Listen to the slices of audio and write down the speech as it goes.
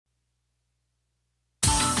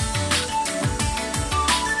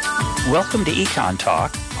Welcome to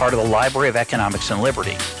EconTalk, part of the Library of Economics and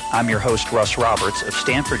Liberty. I'm your host, Russ Roberts of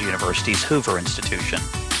Stanford University's Hoover Institution.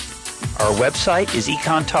 Our website is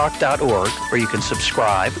econtalk.org, where you can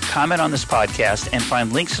subscribe, comment on this podcast, and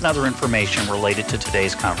find links and other information related to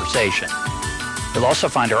today's conversation. You'll also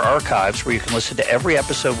find our archives where you can listen to every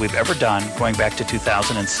episode we've ever done going back to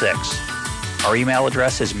 2006. Our email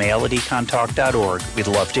address is mail@econtalk.org. We'd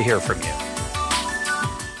love to hear from you.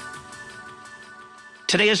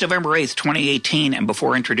 Today is November 8th, 2018, and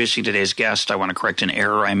before introducing today's guest, I want to correct an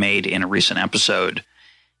error I made in a recent episode.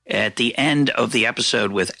 At the end of the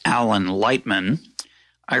episode with Alan Lightman,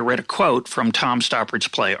 I read a quote from Tom Stoppard's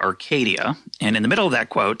play Arcadia, and in the middle of that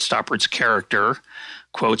quote, Stoppard's character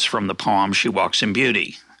quotes from the poem She Walks in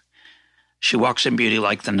Beauty. She walks in beauty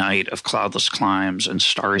like the night of cloudless climes and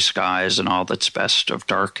starry skies, and all that's best of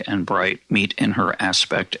dark and bright meet in her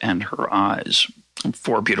aspect and her eyes.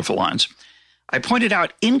 4 beautiful lines. I pointed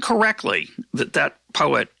out incorrectly that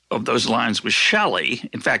poet of those lines was Shelley.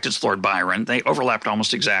 In fact, it's Lord Byron. They overlapped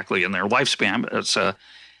almost exactly in their lifespan. It's an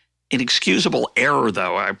inexcusable error,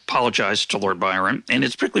 though. I apologize to Lord Byron. And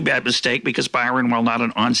it's a particularly bad mistake because Byron, while not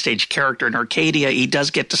an onstage character in Arcadia, he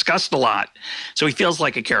does get discussed a lot. So he feels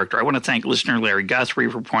like a character. I want to thank listener Larry Guthrie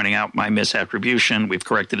for pointing out my misattribution. We've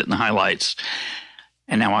corrected it in the highlights.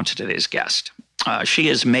 And now on to today's guest. She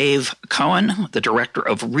is Maeve Cohen, the director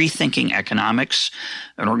of Rethinking Economics,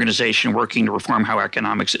 an organization working to reform how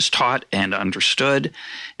economics is taught and understood.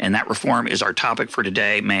 And that reform is our topic for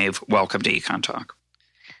today. Maeve, welcome to EconTalk.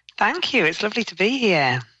 Thank you. It's lovely to be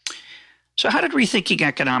here. So how did Rethinking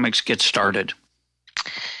Economics get started?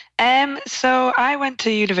 So I went to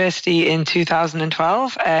university in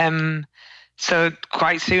 2012. So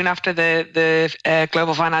quite soon after the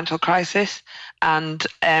global financial crisis. And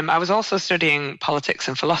I was also studying politics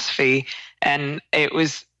and philosophy, and it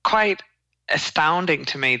was quite astounding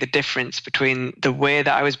to me the difference between the way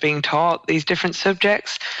that I was being taught these different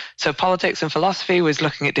subjects. So politics and philosophy was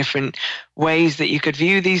looking at different ways that you could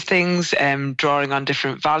view these things, drawing on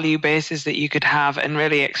different value bases that you could have, and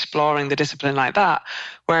really exploring the discipline like that.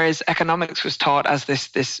 Whereas economics was taught as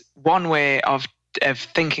this one way of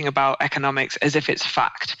thinking about economics as if it's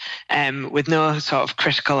fact, with no sort of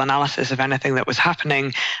critical analysis of anything that was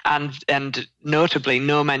happening, and notably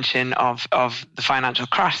no mention of the financial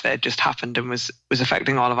crash that had just happened and was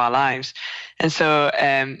affecting all of our lives. And so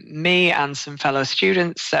me and some fellow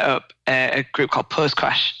students set up a group called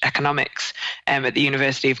Post-Crash Economics at the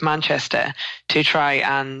University of Manchester to try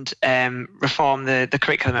and reform the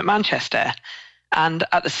curriculum at Manchester. And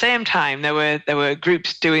at the same time, there were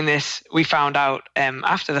groups doing this, we found out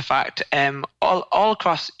after the fact, all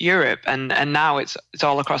across Europe, and now it's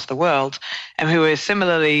all across the world, and who were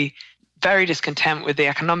similarly very discontent with the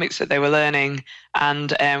economics that they were learning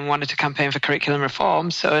and wanted to campaign for curriculum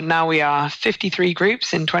reform. So now we are 53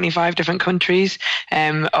 groups in 25 different countries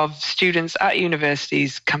of students at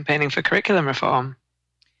universities campaigning for curriculum reform.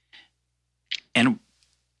 And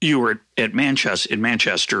you were in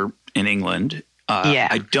Manchester in England. Yeah.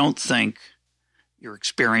 I don't think your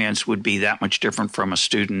experience would be that much different from a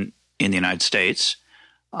student in the United States.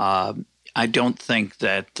 I don't think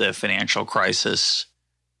that the financial crisis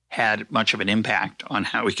had much of an impact on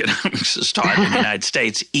how economics is taught in the United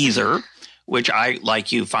States either, which I,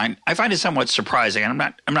 like you, find it somewhat surprising. And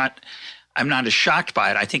I'm not as shocked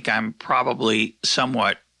by it. I think I'm probably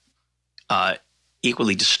somewhat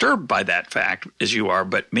equally disturbed by that fact as you are,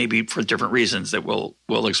 but maybe for different reasons that we'll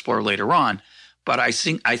explore later on. But I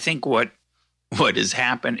think what has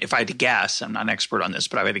happened, if I had to guess, I'm not an expert on this,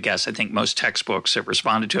 but if I had to guess, I think most textbooks have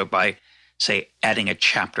responded to it by, say, adding a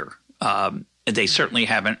chapter. They certainly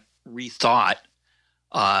haven't rethought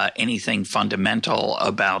anything fundamental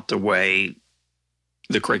about the way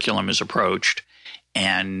the curriculum is approached.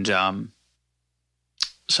 And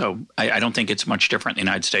so I don't think it's much different in the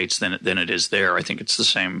United States than it is there. I think it's the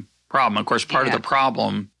same problem. Of course, part of the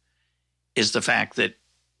problem is the fact that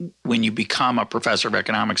when you become a professor of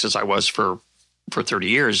economics, as I was for 30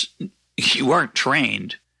 years, you aren't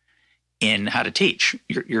trained in how to teach.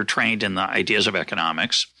 You're trained in the ideas of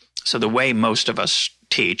economics. So the way most of us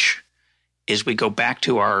teach is we go back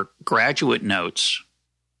to our graduate notes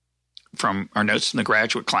from our notes in the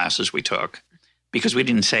graduate classes we took, because we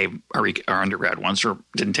didn't say our undergrad ones or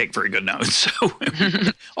didn't take very good notes so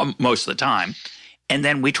most of the time. And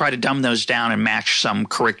then we try to dumb those down and match some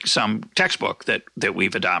textbook that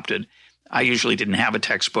we've adopted. I usually didn't have a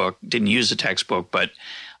textbook, didn't use a textbook, but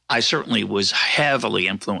I certainly was heavily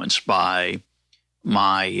influenced by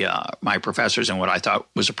my professors and what I thought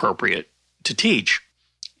was appropriate to teach.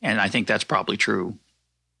 And I think that's probably true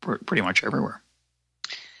pretty much everywhere.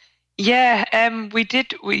 We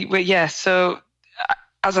did. Yeah. So,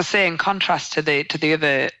 as I say, in contrast to the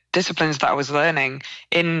other disciplines that I was learning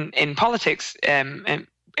in politics, in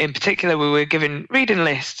particular, we were given reading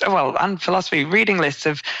lists, and philosophy, reading lists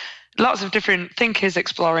of lots of different thinkers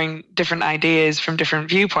exploring different ideas from different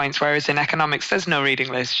viewpoints, whereas in economics, there's no reading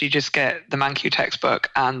list. You just get the Mankiw textbook,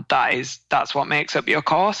 and that's what makes up your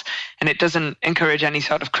course. And it doesn't encourage any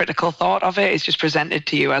sort of critical thought of it. It's just presented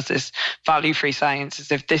to you as this value-free science, as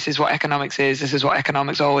if this is what economics is, this is what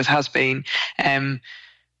economics always has been.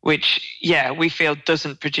 Which, we feel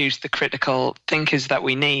doesn't produce the critical thinkers that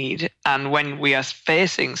we need. And when we are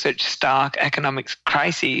facing such stark economic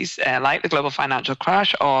crises, like the global financial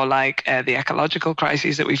crash, or like the ecological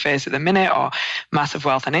crises that we face at the minute, or massive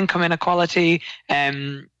wealth and income inequality,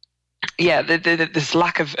 this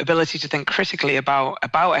lack of ability to think critically about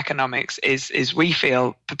economics is we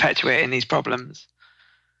feel perpetuating these problems.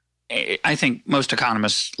 I think most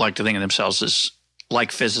economists like to think of themselves as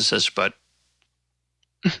like physicists, but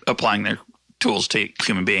applying their tools to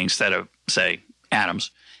human beings instead of, say,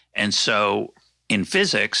 atoms. And so in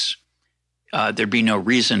physics, there'd be no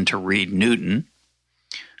reason to read Newton.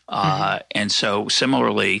 And so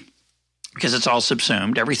similarly, because it's all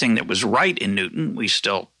subsumed, everything that was right in Newton we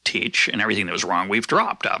still teach, and everything that was wrong we've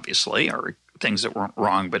dropped, obviously, or things that weren't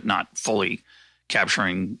wrong but not fully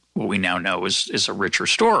capturing what we now know is a richer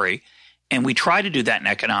story. And we try to do that in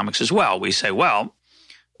economics as well. We say, well,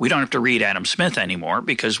 we don't have to read Adam Smith anymore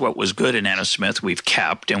because what was good in Adam Smith we've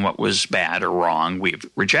kept, and what was bad or wrong we've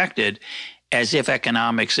rejected, as if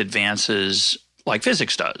economics advances like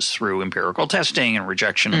physics does through empirical testing and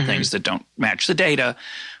rejection of things that don't match the data.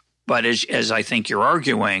 But as I think you're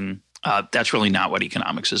arguing, that's really not what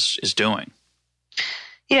economics is doing.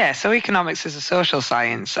 Yeah, so economics is a social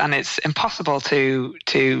science, and it's impossible to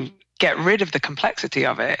get rid of the complexity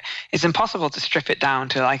of it. It's impossible to strip it down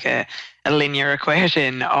to like a linear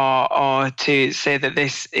equation, or to say that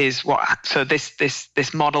this is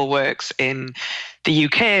this model works in the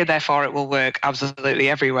UK, therefore it will work absolutely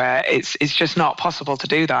everywhere. It's just not possible to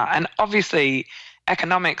do that. And obviously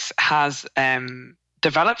economics has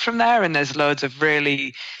developed from there, and there's loads of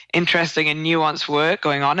really interesting and nuanced work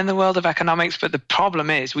going on in the world of economics. But the problem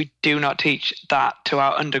is we do not teach that to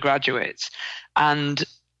our undergraduates. And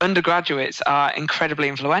undergraduates are incredibly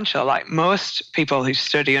influential. Like most people who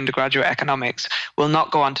study undergraduate economics will not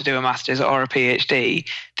go on to do a master's or a PhD.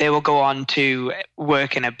 They will go on to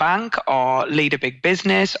work in a bank, or lead a big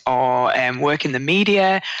business, or work in the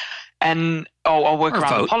media, and or work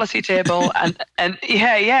around the policy table, and and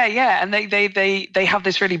they have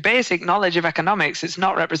this really basic knowledge of economics. It's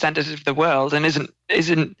not representative of the world, and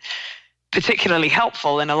isn't particularly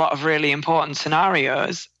helpful in a lot of really important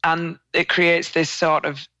scenarios, and it creates this sort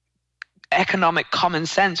of economic common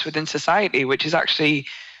sense within society, which is actually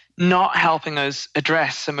not helping us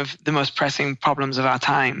address some of the most pressing problems of our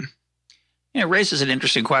time. Yeah, it raises an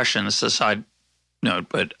interesting question. This is a side note,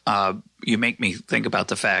 but you make me think about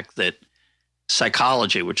the fact that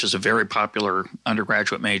psychology, which is a very popular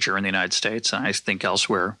undergraduate major in the United States, and I think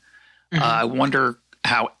elsewhere, I wonder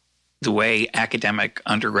how the way academic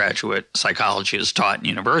undergraduate psychology is taught in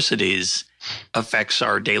universities affects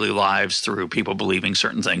our daily lives through people believing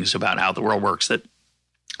certain things about how the world works that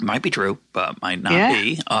might be true, but might not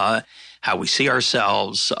be, how we see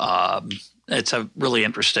ourselves. It's a really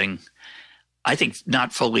interesting, I think,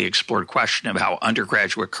 not fully explored question of how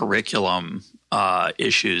undergraduate curriculum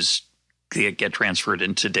issues get transferred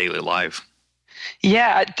into daily life.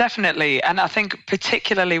 Yeah, definitely. And I think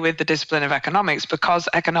particularly with the discipline of economics, because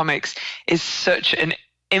economics is such an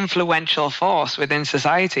influential force within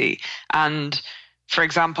society. And for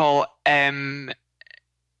example,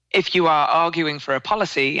 if you are arguing for a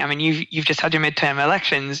policy, I mean, you've just had your midterm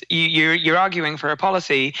elections, you're arguing for a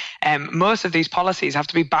policy, most of these policies have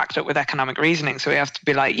to be backed up with economic reasoning. So we have to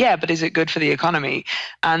be like, yeah, but is it good for the economy?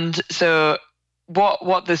 And so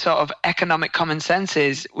what the sort of economic common sense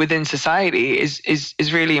is within society is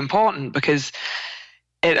really important, because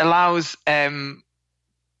it allows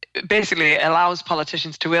basically it allows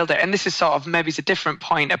politicians to wield it. And this is sort of maybe it's a different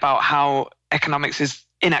point about how economics is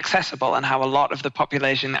inaccessible and how a lot of the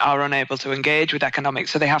population are unable to engage with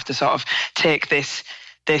economics. So they have to sort of take this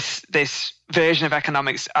version of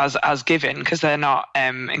economics as given, because they're not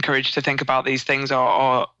encouraged to think about these things,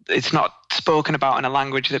 or it's not spoken about in a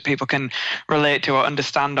language that people can relate to or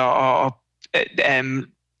understand, or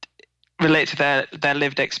relate to their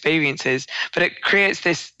lived experiences. But it creates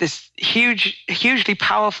this hugely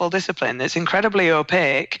powerful discipline that's incredibly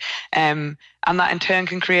opaque, and that in turn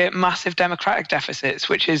can create massive democratic deficits,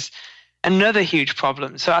 which is another huge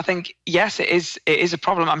problem. So I think, yes, it is a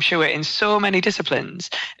problem, I'm sure, in so many disciplines.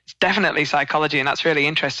 It's definitely psychology, and that's really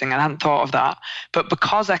interesting. I hadn't thought of that. But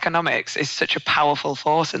because economics is such a powerful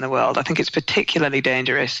force in the world, I think it's particularly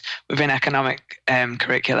dangerous within economic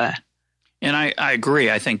curricula. And I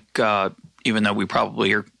agree. I think even though we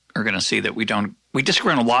probably are going to see that we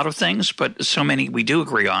disagree on a lot of things, but so many we do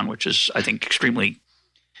agree on, which is, I think, extremely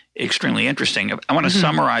interesting. I want to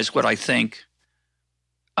summarize what I think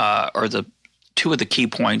are the two of the key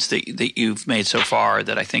points that you've made so far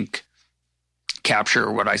that I think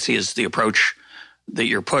capture what I see as the approach that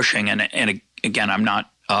you're pushing. And again,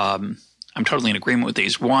 I'm totally in agreement with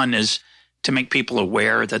these. One is to make people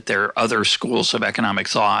aware that there are other schools of economic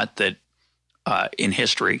thought that in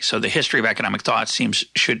history. So the history of economic thought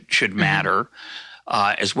should matter,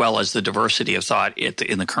 as well as the diversity of thought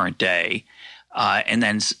in the current day. And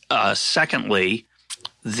then secondly,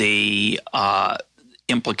 the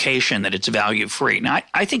implication that it's value-free. Now,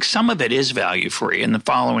 I think some of it is value-free in the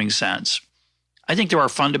following sense. I think there are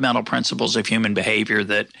fundamental principles of human behavior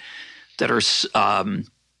that are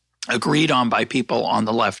agreed on by people on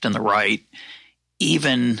the left and the right,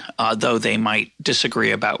 even though they might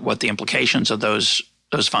disagree about what the implications of those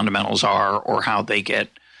fundamentals are or how they get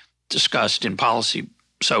discussed in policy.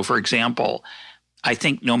 So, for example, I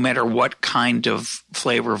think no matter what kind of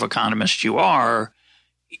flavor of economist you are,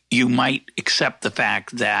 you might accept the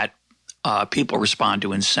fact that people respond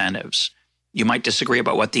to incentives. You might disagree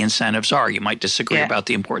about what the incentives are. You might disagree about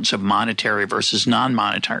the importance of monetary versus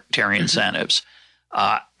non-monetary incentives.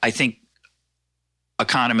 I think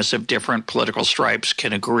economists of different political stripes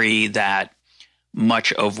can agree that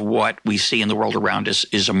much of what we see in the world around us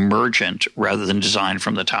is emergent rather than designed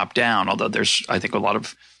from the top down, although there's, I think,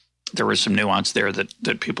 there is some nuance there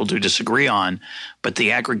that people do disagree on. But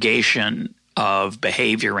the aggregation of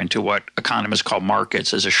behavior into what economists call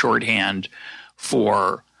markets as a shorthand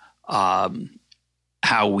for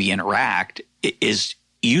how we interact is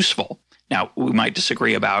useful. Now, we might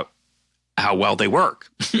disagree about how well they work.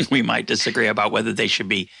 We might disagree about whether they should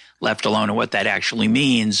be left alone and what that actually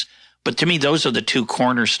means. But to me, those are the two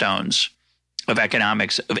cornerstones of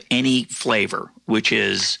economics of any flavor, which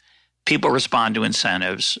is people respond to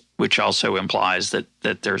incentives, which also implies that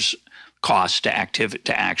there's cost to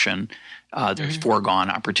action. There's foregone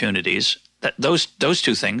opportunities. Those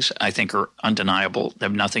two things, I think, are undeniable. They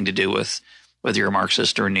have nothing to do with whether you're a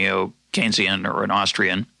Marxist or a neo-Keynesian or an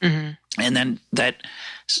Austrian. And then that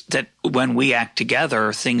when we act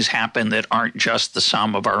together, things happen that aren't just the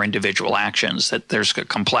sum of our individual actions, that there's a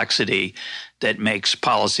complexity that makes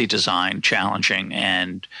policy design challenging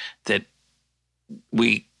and that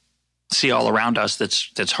we see all around us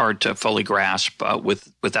that's hard to fully grasp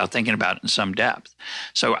without thinking about it in some depth.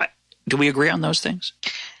 So do we agree on those things?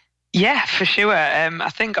 Yeah, for sure. I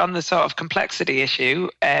think on the sort of complexity issue,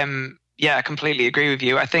 I completely agree with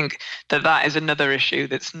you. I think that is another issue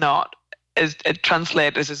that's not as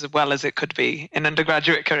translated as well as it could be in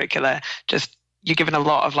undergraduate curricula. Just you're given a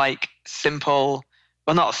lot of simple,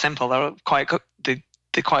 well, not simple, they're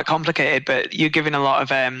quite complicated, but you're given a lot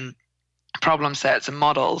of problem sets and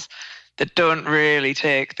models that don't really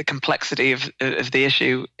take the complexity of the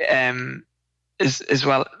issue as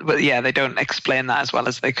well. But yeah, they don't explain that as well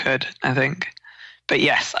as they could, I think. But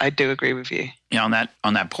yes, I do agree with you. Yeah,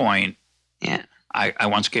 on that point. Yeah, I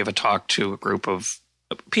once gave a talk to a group of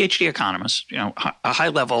PhD economists, a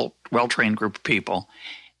high-level, well-trained group of people,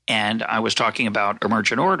 and I was talking about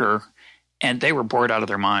emergent order, and they were bored out of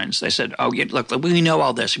their minds. They said, "Oh, yeah, look, we know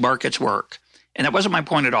all this. Markets work," and that wasn't my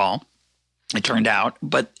point at all. It turned out,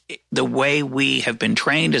 but the way we have been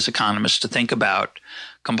trained as economists to think about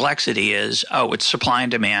complexity is, it's supply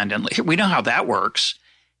and demand, and we know how that works,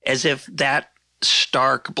 as if that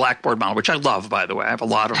stark blackboard model, which I love, by the way. I have a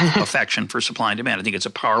lot of affection for supply and demand. I think it's a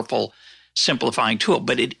powerful simplifying tool,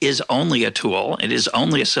 but it is only a tool. It is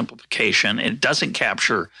only a simplification. It doesn't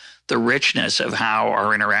capture the richness of how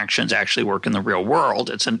our interactions actually work in the real world.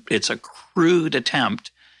 It's a crude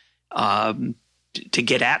attempt to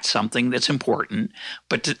get at something that's important.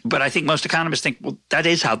 But I think most economists think, well,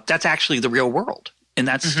 that's actually the real world, and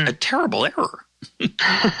that's a terrible error.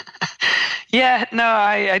 Yeah, no,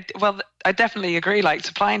 I definitely agree.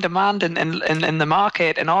 Supply and demand and the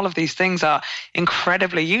market and all of these things are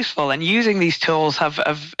incredibly useful, and using these tools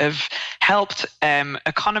have helped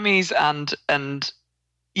economies and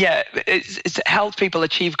it's helped people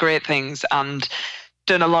achieve great things and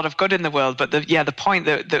done a lot of good in the world. But the point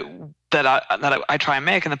that I try and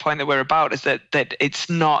make, and the point that we're about, is that it's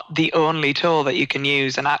not the only tool that you can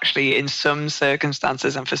use, and actually in some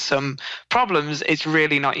circumstances and for some problems it's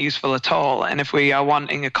really not useful at all. And if we are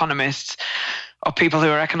wanting economists or people who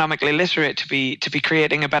are economically literate to be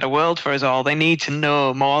creating a better world for us all. They need to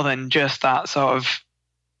know more than just that sort of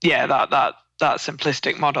that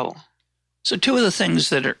simplistic model. So two of the things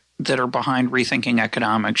that are behind Rethinking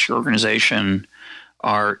Economics, your organization,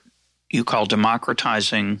 are you call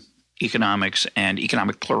democratizing economics and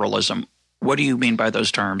economic pluralism. What do you mean by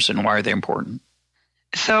those terms, and why are they important?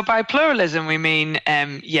 So by pluralism, we mean,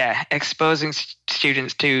 exposing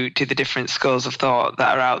students to the different schools of thought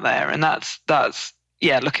that are out there. And that's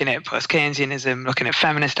looking at post-Keynesianism, looking at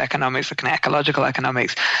feminist economics, looking at ecological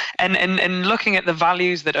economics, and looking at the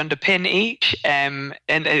values that underpin each, and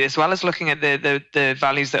as well as looking at the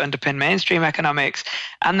values that underpin mainstream economics.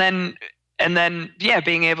 And then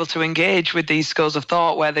being able to engage with these schools of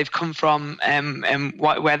thought, where they've come from, and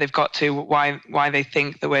where they've got to, why they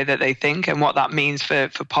think the way that they think, and what that means for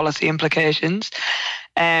policy implications.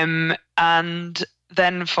 And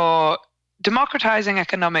then for democratizing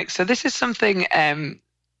economics, so this is something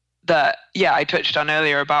that I touched on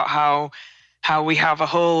earlier about how we have a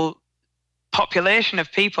whole population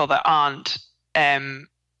of people that aren't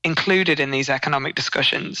included in these economic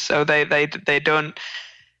discussions. So they don't.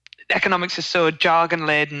 Economics is so jargon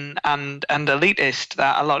laden and elitist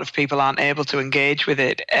that a lot of people aren't able to engage with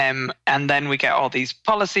it. And then we get all these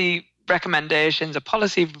policy recommendations or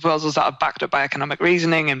policy proposals that are backed up by economic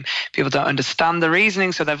reasoning, and people don't understand the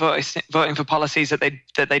reasoning, so they're voting for policies that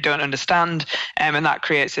they don't understand, and that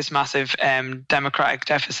creates this massive democratic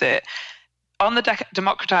deficit. On the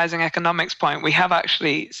democratizing economics point, we have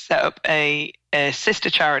actually set up a sister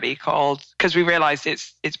charity called, because we realized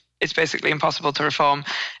it's basically impossible to reform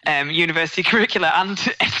university curricula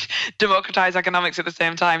and democratize economics at the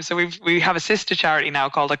same time. So we have a sister charity now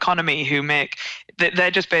called Economy, who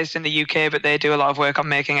they're just based in the UK, but they do a lot of work on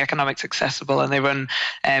making economics accessible, and they run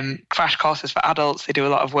crash courses for adults. They do a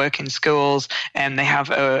lot of work in schools, and they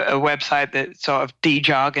have a website that sort of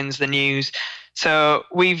de-jargons the news. So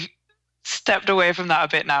we've stepped away from that a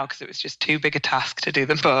bit now because it was just too big a task to do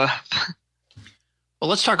them both.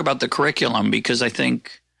 Well, let's talk about the curriculum, because I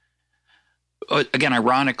think, again,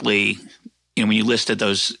 ironically, when you listed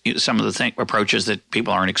those, some of the approaches that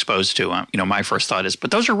people aren't exposed to, my first thought is,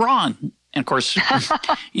 but those are wrong. And of course,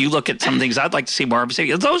 you look at some things I'd like to see more of and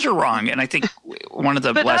say, those are wrong. And I think one of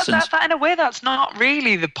the lessons... That, in a way, that's not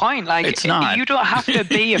really the point. Like, it's not. You don't have to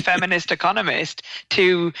be a feminist economist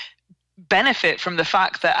to benefit from the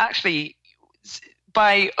fact that actually,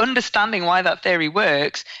 by understanding why that theory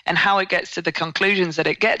works and how it gets to the conclusions that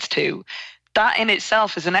it gets to, that in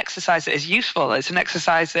itself is an exercise that is useful. It's an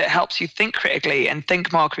exercise that helps you think critically and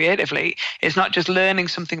think more creatively. It's not just learning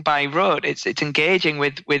something by rote. It's engaging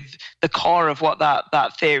with the core of what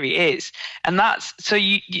that theory is. And that's so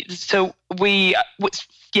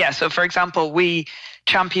for example, we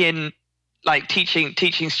champion like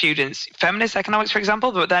teaching students feminist economics, for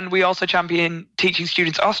example, but then we also champion teaching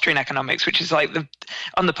students Austrian economics, which is like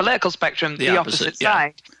on the political spectrum, the opposite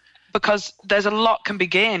side. Because there's a lot can be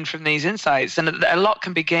gained from these insights, and a lot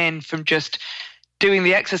can be gained from just doing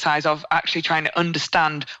the exercise of actually trying to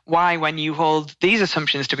understand why, when you hold these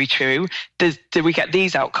assumptions to be true, do we get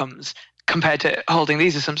these outcomes compared to holding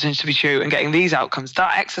these assumptions to be true and getting these outcomes.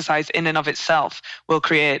 That exercise in and of itself will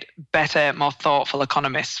create better, more thoughtful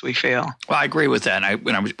economists, we feel. Well, I agree with that.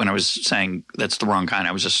 When I was saying that's the wrong kind,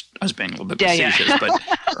 I was being a little bit facetious,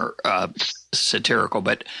 but satirical.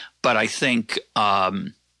 But I think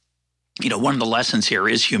one of the lessons here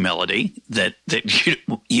is humility. That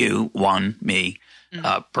you, me,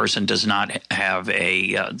 person does not have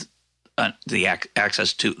the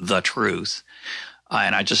access to the truth.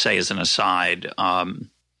 And I just say as an aside,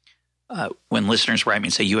 when listeners write me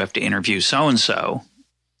and say, you have to interview so-and-so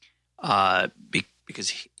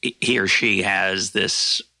because he or she has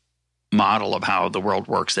this model of how the world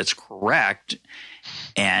works that's correct.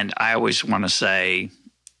 And I always want to say,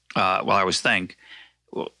 I always think,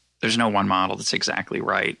 well, there's no one model that's exactly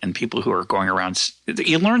right. And people who are going around,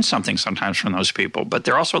 you learn something sometimes from those people, but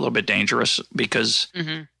they're also a little bit dangerous because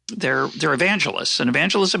they're evangelists, and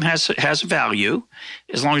evangelism has value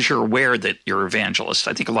as long as you're aware that you're evangelist.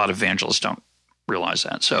 I think a lot of evangelists don't realize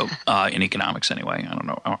that. So in economics anyway, I don't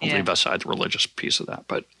know. I'll leave aside the religious piece of that.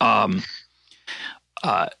 But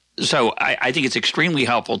so I think it's extremely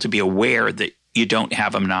helpful to be aware that you don't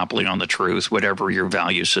have a monopoly on the truth, whatever your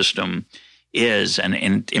value system is. And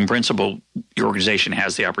in principle, your organization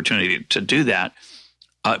has the opportunity to do that.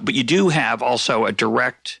 But you do have also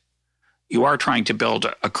you are trying to build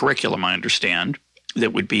a curriculum, I understand,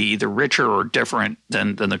 that would be either richer or different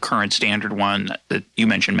than the current standard one that you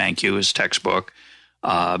mentioned, Mankew's textbook.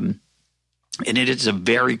 And it is a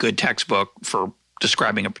very good textbook for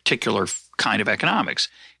describing a particular kind of economics.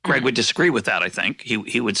 Greg would disagree with that, I think.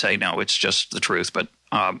 He would say, no, it's just the truth, but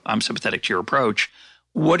I'm sympathetic to your approach.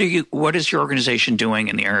 What is your organization doing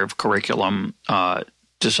in the area of curriculum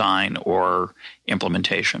design or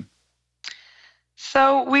implementation?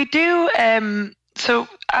 So we do. So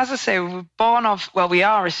as I say, we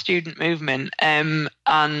are a student movement,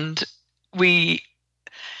 and we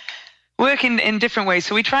work in different ways.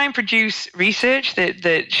 So we try and produce research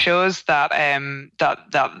that shows that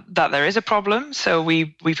that there is a problem. So we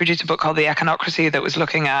produced a book called The Econocracy that was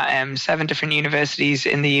looking at 7 different universities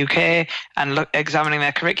in the UK and examining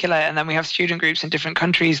their curricula. And then we have student groups in different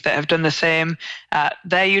countries that have done the same at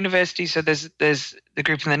their universities. So there's the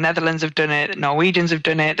group in the Netherlands have done it. The Norwegians have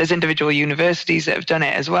done it. There's individual universities that have done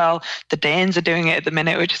it as well. The Danes are doing it at the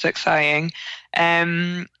minute, which is exciting.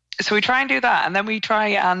 So we try and do that, and then we try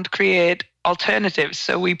and create alternatives.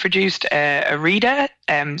 So we produced a reader,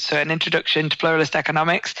 so an introduction to pluralist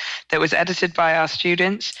economics that was edited by our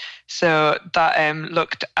students. So that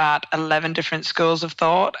looked at 11 different schools of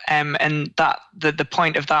thought, and that the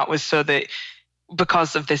point of that was so that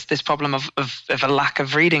because of this problem of a lack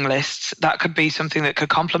of reading lists, that could be something that could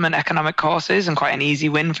complement economic courses and quite an easy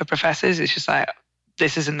win for professors. It's just like,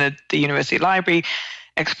 this is in the university library.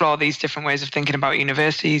 Explore these different ways of thinking about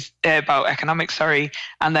about economics,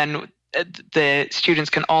 and then the students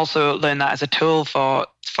can also learn that as a tool for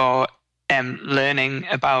learning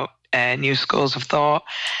about new schools of thought.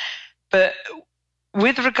 But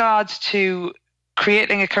with regards to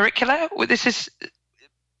creating a curricula,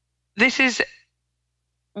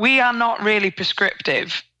 we are not really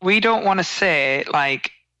prescriptive. We don't want to say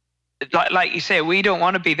like you say, we don't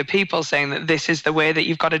want to be the people saying that this is the way that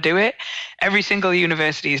you've got to do it. Every single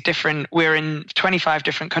university is different. We're in 25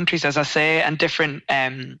 different countries, as I say, and different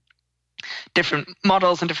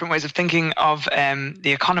models and different ways of thinking of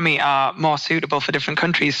the economy are more suitable for different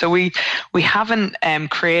countries. So we haven't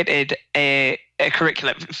created a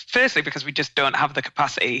curriculum, firstly because we just don't have the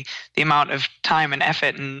capacity, the amount of time and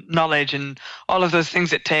effort and knowledge and all of those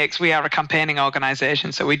things it takes. We are a campaigning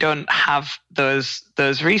organization, so we don't have those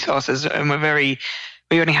resources, and we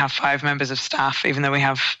only have 5 members of staff, even though we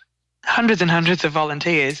have hundreds and hundreds of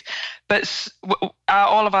volunteers. But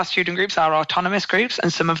all of our student groups are autonomous groups,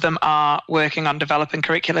 and some of them are working on developing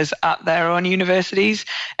curriculums at their own universities,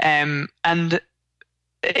 and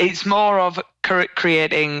it's more of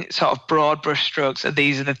creating sort of broad brushstrokes of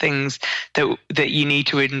these are the things that you need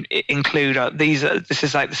to include. This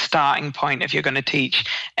is like the starting point if you're going to teach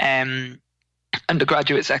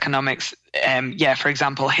undergraduates economics. For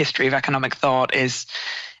example, history of economic thought is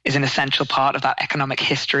an essential part of that. Economic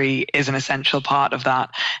history is an essential part of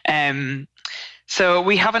that. So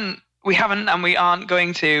we haven't, and we aren't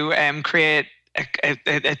going to create a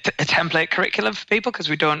template curriculum for people, because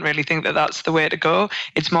we don't really think that that's the way to go.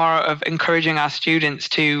 It's more of encouraging our students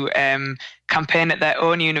to campaign at their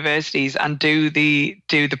own universities and do the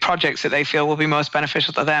projects that they feel will be most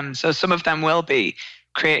beneficial to them. So some of them will be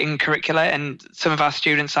creating curricula, and some of our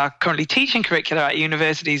students are currently teaching curricula at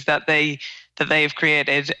universities that they've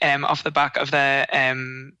created off the back of their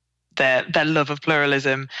love of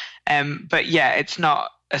pluralism. But yeah, it's not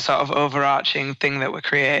a sort of overarching thing that we're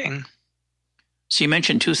creating. So you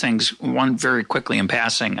mentioned 2 things. One, very quickly in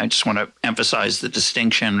passing, I just want to emphasize the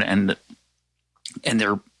distinction and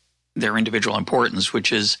their individual importance,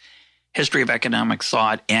 which is history of economic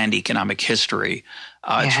thought and economic history.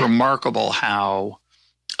 It's remarkable how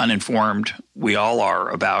uninformed we all are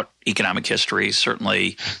about economic history.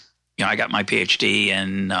 Certainly, I got my PhD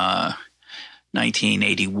in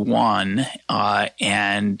 1981,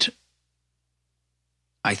 and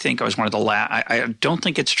I think I was one of the last. I don't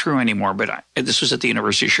think it's true anymore, but this was at the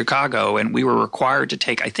University of Chicago, and we were required to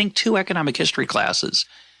take, I think, 2 economic history classes.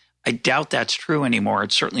 I doubt that's true anymore.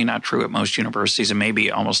 It's certainly not true at most universities, and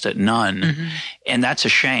maybe almost at none. Mm-hmm. And that's a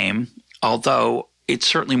shame, although it's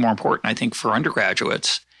certainly more important, I think, for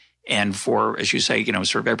undergraduates and for, as you say,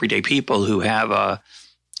 sort of everyday people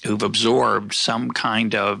who've absorbed some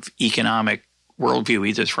kind of economic worldview,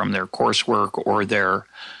 either from their coursework or their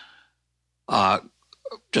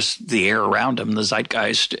just the air around them, the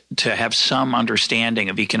zeitgeist, to have some understanding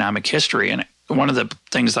of economic history. And one of the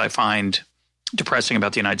things that I find depressing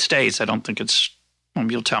about the United States, I don't think it's,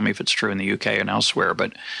 you'll tell me if it's true in the UK and elsewhere,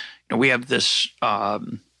 but we have this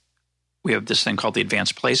thing called the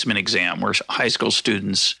Advanced Placement Exam, where high school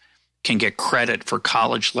students can get credit for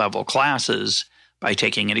college level classes by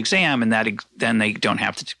taking an exam, and then they don't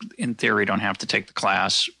have to, in theory, don't have to take the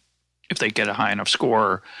class if they get a high enough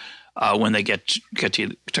score when they get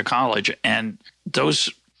to college. And those,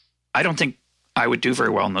 I don't think I would do very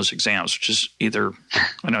well in those exams, which is either,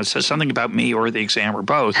 it says something about me or the exam or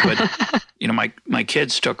both. But my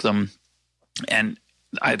kids took them, and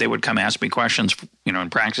they would come ask me questions,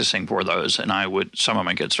 and practicing for those. And some of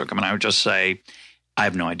my kids took them, and I would just say, I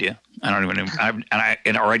have no idea. I don't even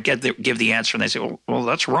know. Or I'd give the answer, and they say, well,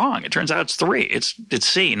 that's wrong. It turns out it's 3. It's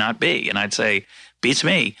C, not B. And I'd say, beats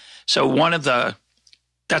me. So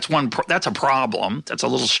that's a problem. That's a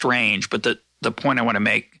little strange. But the point I want to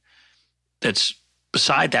make, that's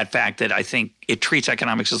beside that fact, that I think it treats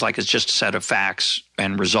economics as like it's just a set of facts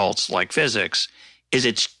and results like physics, is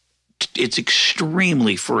it's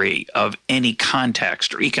extremely free of any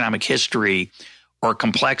context or economic history or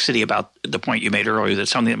complexity about the point you made earlier, that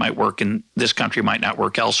something that might work in this country might not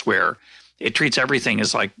work elsewhere. It treats everything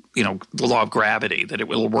as like, the law of gravity, that it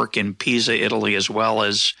will work in Pisa, Italy, as well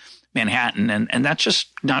as Manhattan. And that's just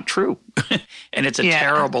not true. And it's a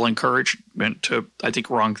terrible encouragement to, I think,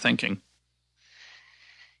 wrong thinking.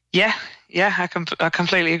 Yeah, I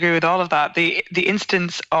completely agree with all of that. The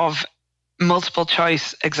instance of multiple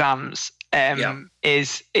choice exams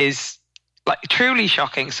is like truly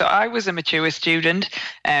shocking. So I was a mature student.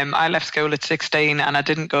 I left school at 16 and I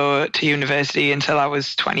didn't go to university until I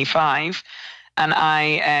was 25. And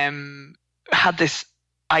I had this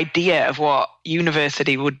idea of what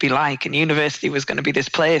university would be like. And university was going to be this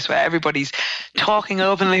place where everybody's talking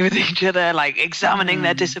openly with each other, like examining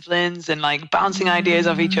their disciplines and like bouncing ideas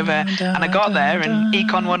off each other. And I got there, and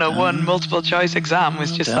Econ 101 multiple choice exam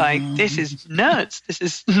was just like, this is nuts. This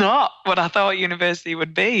is not what I thought university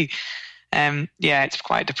would be. It's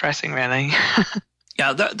quite depressing, really.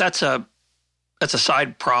 Yeah, that's a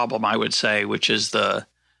side problem, I would say, which is the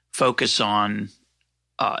focus on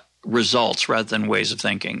results rather than ways of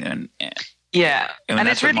thinking. And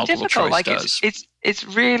it's really difficult. Like it's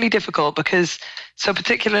really difficult because, so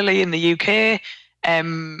particularly in the UK,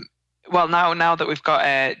 now that we've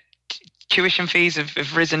got tuition fees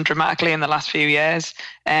have risen dramatically in the last few years,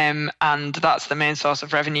 and that's the main source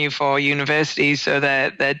of revenue for universities. So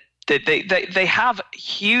they have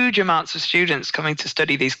huge amounts of students coming to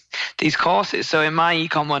study these courses. So in my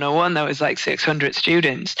Econ 101, there was like 600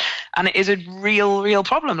 students, and it is a real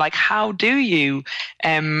problem. Like, how do you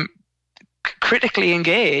critically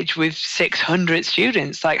engage with 600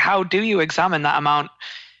 students? Like, how do you examine that amount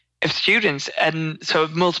of students? And so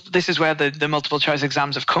this is where the multiple choice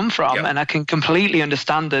exams have come from. And I can completely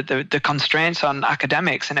understand the constraints on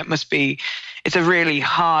academics, and it's a really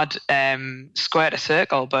hard square to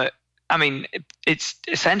circle, but I mean, it's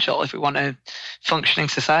essential if we want a functioning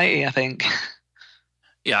society, I think.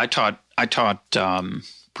 Yeah, I taught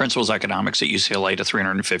principles economics at UCLA to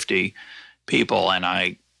 350 people, and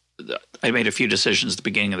I made a few decisions at the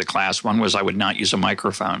beginning of the class. One was I would not use a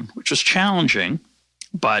microphone, which was challenging,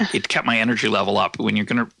 but it kept my energy level up. When you're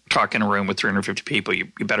going to talk in a room with 350 people,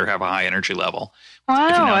 you better have a high energy level. Wow,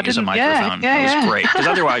 if you don't use a microphone, it was great. Because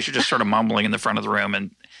otherwise you're just sort of mumbling in the front of the room,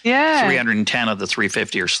 and 310 of the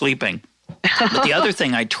 350 are sleeping. But the other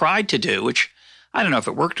thing I tried to do, which I don't know if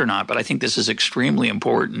it worked or not, but I think this is extremely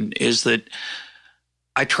important, is that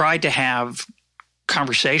I tried to have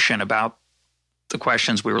conversation about the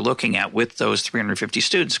questions we were looking at with those 350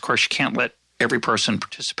 students. Of course, you can't let every person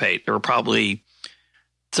participate. There were probably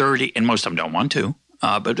 30, and most of them don't want to,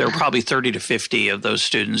 but there were probably 30 to 50 of those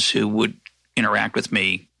students who would interact with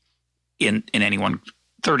me in any one,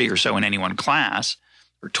 30 or so in any one class,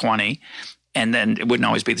 or 20. And then it wouldn't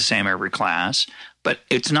always be the same every class. But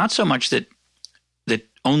it's not so much that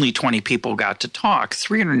only 20 people got to talk.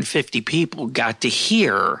 350 people got to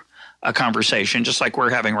hear a conversation just like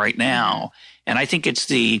we're having right now. And I think it's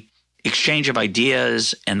the exchange of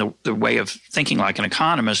ideas and the way of thinking like an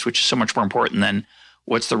economist, which is so much more important than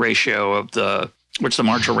what's the ratio of what's the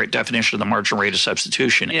marginal rate definition of the marginal rate of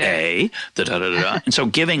substitution? A, And so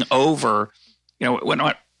giving over,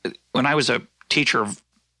 when I was a teacher,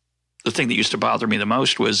 the thing that used to bother me the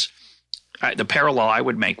most was the parallel I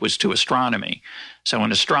would make was to astronomy. So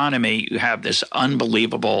in astronomy, you have this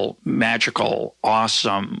unbelievable, magical,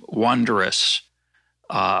 awesome, wondrous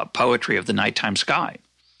poetry of the nighttime sky.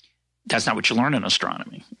 That's not what you learn in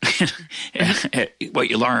astronomy. What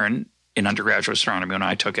you learn in undergraduate astronomy, when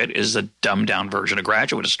I took it, is a dumbed-down version of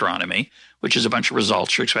graduate astronomy, which is a bunch of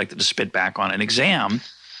results you're expected to spit back on an exam,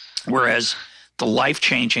 whereas the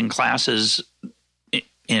life-changing classes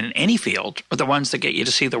in any field are the ones that get you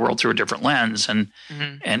to see the world through a different lens.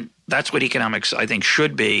 And that's what economics, I think,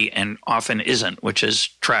 should be and often isn't, which is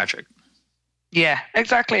tragic. Yeah,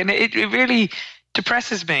 exactly. And it really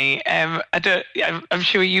depresses me. I'm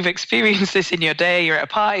sure you've experienced this in your day. You're at a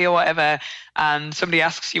party or whatever, and somebody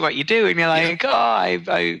asks you what you do, and you're like,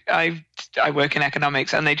 I work in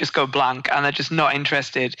economics, and they just go blank, and they're just not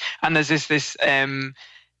interested. And there's this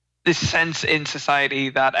sense in society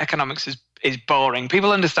that economics boring.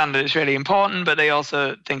 People understand that it's really important, but they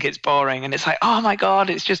also think it's boring. And it's like, oh my God,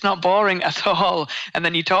 it's just not boring at all. And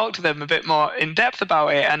then you talk to them a bit more in depth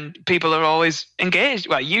about it, and people are always engaged.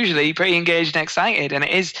 Well, usually pretty engaged and excited. And it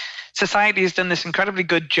is, society has done this incredibly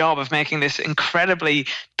good job of making this incredibly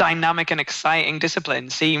dynamic and exciting discipline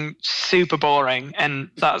seem super boring. And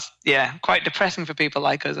that's, quite depressing for people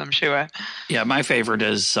like us, I'm sure. Yeah, my favorite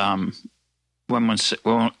is when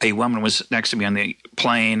a woman was next to me on the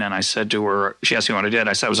plane, and I said to her, she asked me what I did.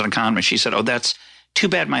 I said I was an economist. She said, "Oh, that's too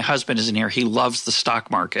bad my husband isn't here. He loves the stock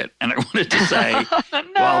market." And I wanted to say, no.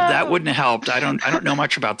 Well, that wouldn't have helped. I don't know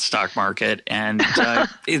much about the stock market, and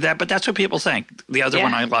but that's what people think. The other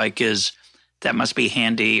one I like is, that must be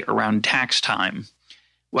handy around tax time.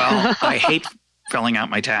 Well, I hate filling out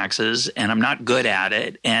my taxes, and I'm not good at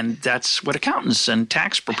it, and that's what accountants and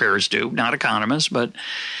tax preparers do, not economists, but.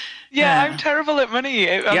 Yeah, I'm terrible at money.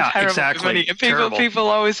 I'm terrible exactly. at money. And people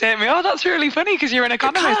always say to me, "Oh, that's really funny because you're an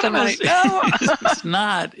economist." I'm like, no. It's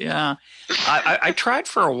not, yeah. I tried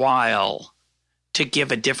for a while to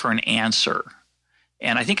give a different answer.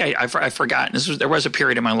 And I think I've forgotten. There was a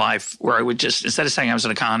period in my life where I would just, instead of saying I was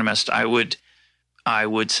an economist, I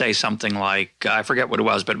would say something like, I forget what it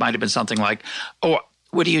was, but it might have been something like, "Oh,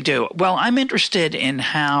 what do you do?" "Well, I'm interested in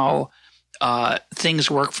how things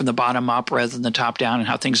work from the bottom up rather than the top down, and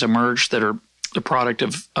how things emerge that are the product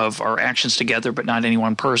of our actions together, but not any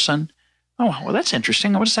one person." "Oh, well, that's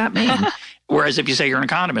interesting. What does that mean?" Whereas if you say you're an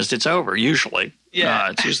economist, it's over, usually. Yeah.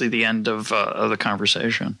 It's usually the end of the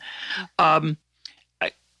conversation. One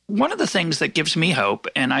of the things that gives me hope,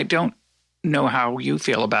 and I don't know how you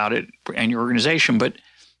feel about it and your organization, but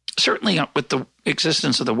certainly with the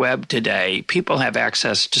existence of the web today, people have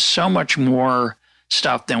access to so much more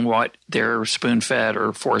stuff than what they're spoon-fed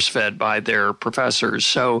or force-fed by their professors.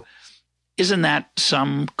 So isn't that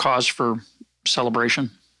some cause for celebration?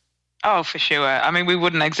 Oh, for sure. I mean, we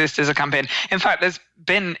wouldn't exist as a campaign. In fact, there's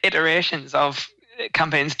been iterations of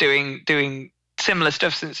campaigns doing similar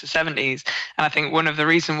stuff since the 70s. And I think one of the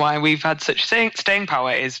reasons why we've had such staying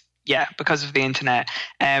power is, because of the internet,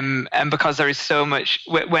 and because there is so much.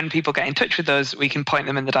 When people get in touch with us, we can point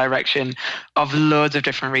them in the direction of loads of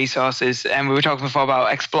different resources. And we were talking before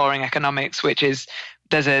about Exploring Economics, which is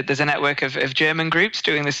there's a network of German groups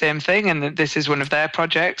doing the same thing, and this is one of their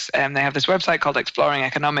projects. And they have this website called Exploring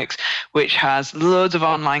Economics, which has loads of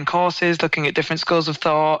online courses looking at different schools of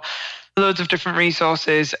thought, loads of different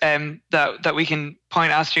resources that we can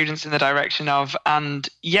point our students in the direction of. And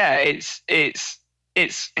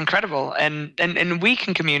it's incredible, and we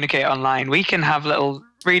can communicate online. We can have little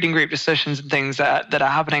reading group discussions and things that are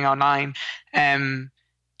happening online.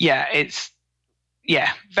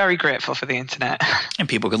 Very grateful for the internet. And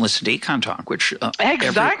people can listen to EconTalk, which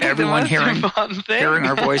exactly everyone hearing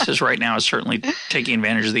our voices right now is certainly taking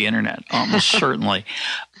advantage of the internet, almost certainly.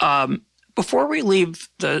 Before we leave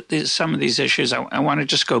some of these issues, I want to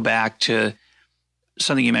just go back to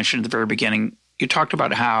something you mentioned at the very beginning. You talked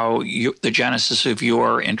about how the genesis of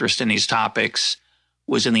your interest in these topics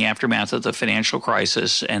was in the aftermath of the financial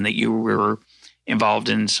crisis, and that you were involved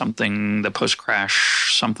in something, the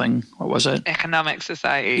post-crash something. What was it? Economic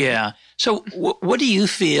Society. Yeah. So what do you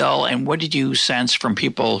feel, and what did you sense from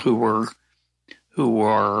people who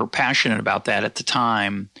were passionate about that at the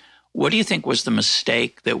time? What do you think was the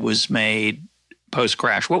mistake that was made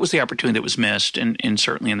post-crash? What was the opportunity that was missed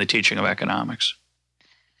certainly in the teaching of economics?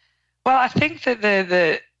 Well, I think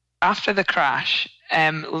that after the crash,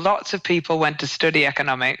 lots of people went to study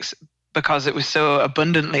economics because it was so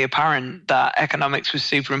abundantly apparent that economics was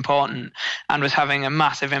super important and was having a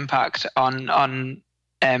massive impact on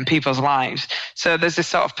people's lives. So there's this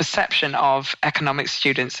sort of perception of economics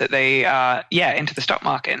students that they are, into the stock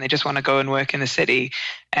market and they just want to go and work in the city.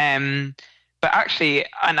 But actually,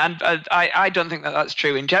 and I don't think that that's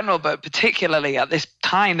true in general, but particularly at this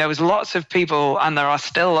time, there was lots of people, and there are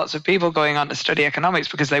still lots of people going on to study economics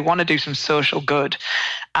because they want to do some social good.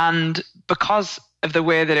 And because of the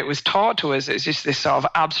way that it was taught to us, it's just this sort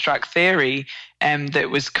of abstract theory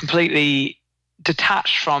that was completely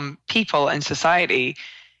detached from people and society.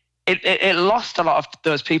 It lost a lot of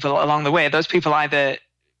those people along the way. Those people either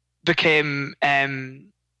became,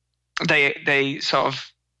 they sort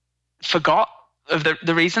of forgot of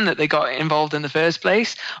the reason that they got involved in the first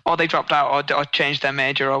place, or they dropped out or changed their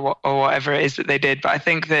major or whatever it is that they did. But I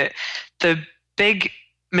think that the big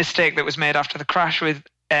mistake that was made after the crash with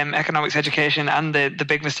economics education, and the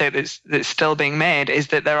big mistake that's still being made, is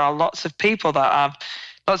that there are lots of people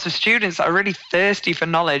lots of students that are really thirsty for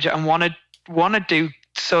knowledge and want to do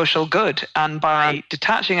social good. And by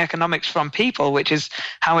detaching economics from people, which is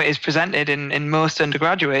how it is presented in most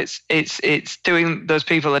undergraduates, it's doing those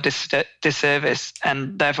people a disservice,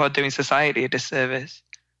 and therefore doing society a disservice.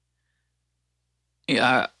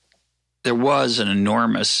 Yeah, there was an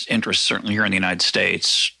enormous interest, certainly here in the United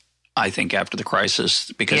States, I think, after the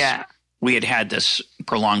crisis, because we had this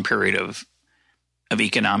prolonged period of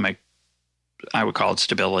economic, I would call it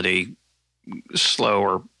stability, slow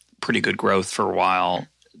or pretty good growth for a while.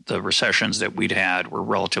 The recessions that we'd had were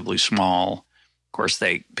relatively small. Of course,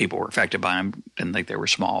 people were affected by them, didn't think they were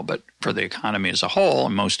small, but for the economy as a whole,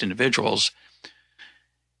 and most individuals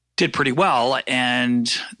did pretty well.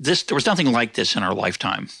 And there was nothing like this in our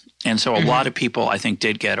lifetime. And so a lot of people, I think,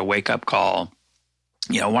 did get a wake-up call.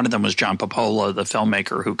 One of them was John Popola, the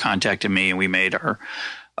filmmaker, who contacted me, and we made our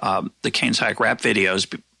the Keynes-Hayek rap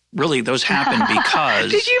videos. Really, those happened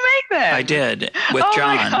because... Did you make them? I did, with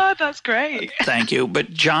John. Oh my God, that's great. Thank you.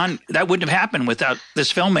 But John, that wouldn't have happened without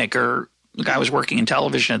this filmmaker. The guy was working in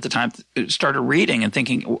television at the time, started reading and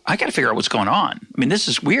thinking, I got to figure out what's going on. I mean, this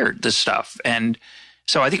is weird, this stuff. And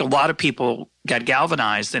so I think a lot of people got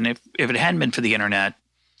galvanized. And if it hadn't been for the internet,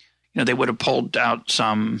 they would have pulled out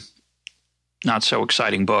some not so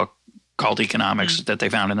exciting book called Economics that they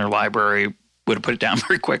found in their library, would have put it down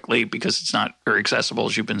very quickly because it's not very accessible,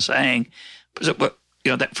 as you've been saying. But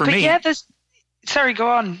that for me. Sorry,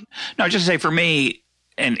 go on. No, just to say, for me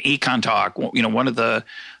and EconTalk, one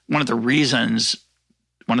of the reasons,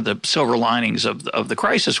 one of the silver linings of the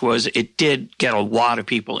crisis was it did get a lot of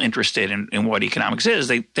people interested in what economics is.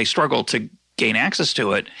 They struggled to gain access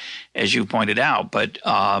to it, as you pointed out, but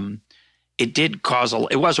it did cause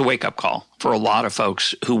it was a wake up call for a lot of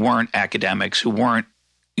folks who weren't academics, who weren't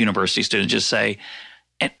university students. Just say,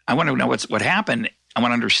 and I want to know what happened. I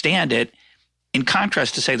want to understand it. In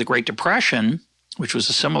contrast to, say, the Great Depression, which was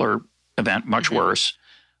a similar event, much worse.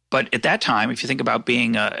 But at that time, if you think about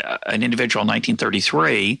being an individual in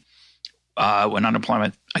 1933, when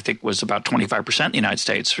unemployment, I think, was about 25% in the United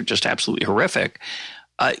States, or just absolutely horrific,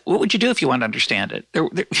 what would you do if you wanted to understand it?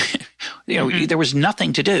 There was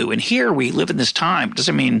nothing to do. And here we live in this time. It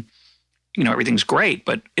doesn't mean everything's great,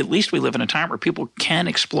 but at least we live in a time where people can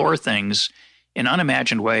explore things in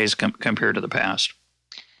unimagined ways compared to the past.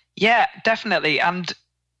 Yeah, definitely. And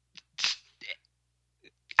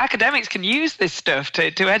academics can use this stuff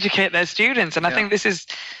to educate their students. And I think this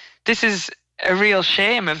is a real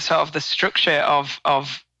shame of sort of the structure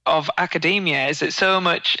of academia, is that so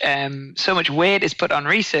much weight is put on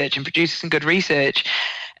research and producing good research.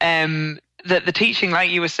 That the teaching, like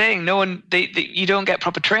you were saying, you don't get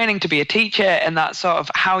proper training to be a teacher, and that sort of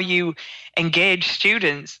how you engage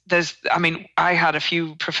students. I had a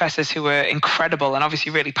few professors who were incredible and obviously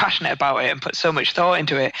really passionate about it and put so much thought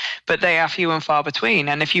into it, but they are few and far between.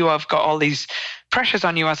 And if you have got all these pressures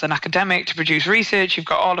on you as an academic to produce research, you've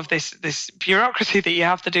got all of this bureaucracy that you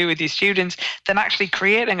have to do with your students, then actually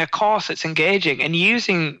creating a course that's engaging and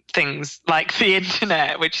using things like the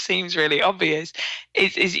internet, which seems really obvious,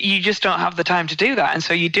 is you just don't have the time to do that. And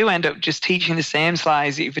so you do end up just teaching the same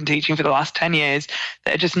slides that you've been teaching for the last 10 years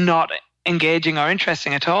that are just not engaging or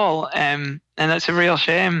interesting at all. And that's a real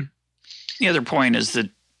shame. The other point is that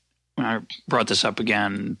when I brought this up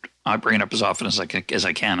again, I bring it up as often as I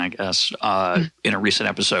can, I guess. In a recent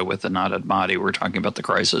episode with Anad Admati, we were talking about the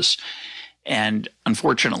crisis. And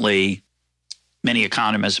unfortunately, many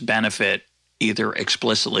economists benefit either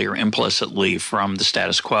explicitly or implicitly from the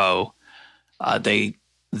status quo.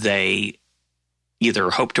 They either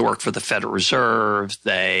hope to work for the Federal Reserve,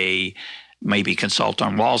 they maybe consult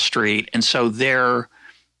on Wall Street, and so they're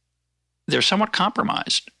somewhat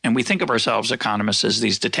compromised. And we think of ourselves, economists, as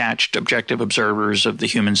these detached, objective observers of the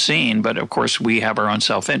human scene, but of course we have our own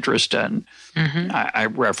self-interest. And I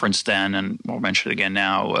referenced then, and we'll mention it again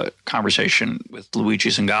now, a conversation with Luigi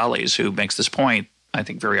Zingales, who makes this point, I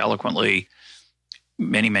think, very eloquently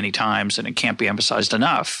many, many times, and it can't be emphasized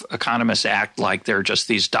enough. Economists act like they're just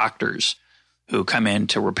these doctors who come in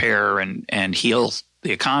to repair and heal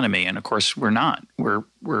the economy, and of course we're not. We're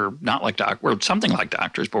not like we're something like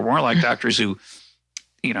doctors, but we're more like doctors who,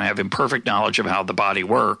 have imperfect knowledge of how the body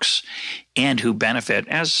works, and who benefit,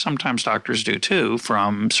 as sometimes doctors do too,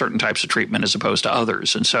 from certain types of treatment as opposed to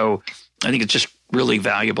others. And so, I think it's just really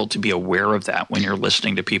valuable to be aware of that when you're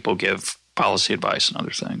listening to people give policy advice and other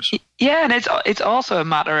things. Yeah, and it's also a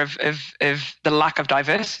matter of the lack of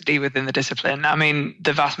diversity within the discipline. I mean,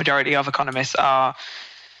 the vast majority of economists are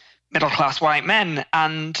middle-class white men,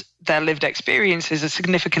 and their lived experiences are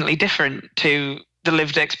significantly different to the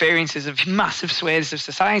lived experiences of massive swathes of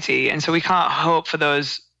society. And so we can't hope for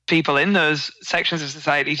those people in those sections of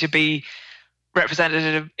society to be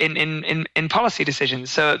representative in policy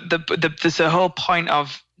decisions. So there's a whole point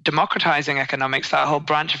of democratizing economics, that whole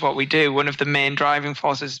branch of what we do. One of the main driving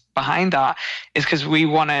forces behind that is because we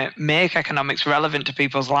want to make economics relevant to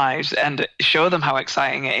people's lives and show them how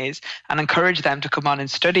exciting it is and encourage them to come on and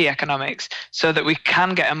study economics so that we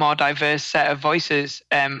can get a more diverse set of voices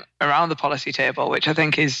around the policy table, which I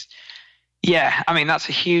think is, that's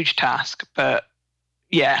a huge task, but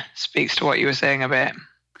speaks to what you were saying a bit.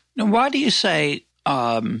 Now, why do you say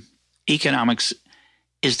economics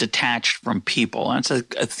is detached from people? That's a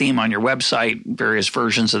theme on your website, various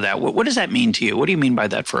versions of that. What does that mean to you? What do you mean by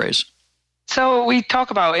that phrase? So we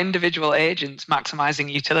talk about individual agents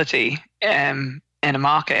maximizing utility in a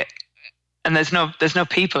market, and there's no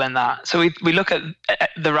people in that. So we look at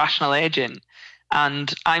the rational agent,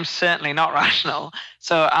 and I'm certainly not rational.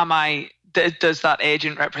 So does that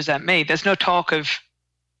agent represent me? There's no talk of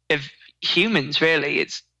humans, really.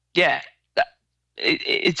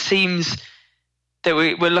 It seems that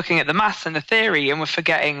we're looking at the maths and the theory, and we're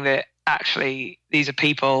forgetting that actually these are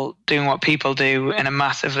people doing what people do in a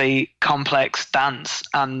massively complex dance.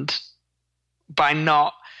 And by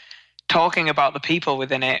not talking about the people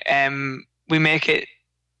within it, we make it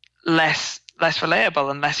less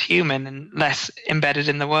relatable and less human and less embedded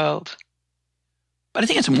in the world. But I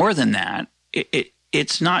think it's more than that.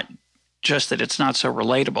 It's not just that it's not so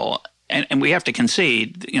relatable. And we have to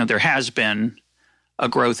concede, there has been a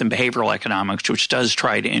growth in behavioral economics, which does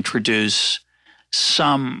try to introduce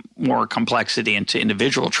some more complexity into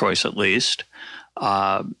individual choice, at least.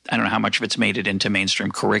 I don't know how much of it's made it into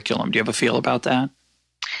mainstream curriculum. Do you have a feel about that?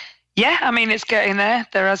 Yeah, it's getting there.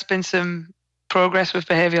 There has been some progress with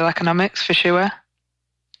behavioral economics, for sure.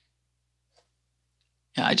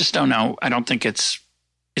 Yeah, I just don't know. I don't think it's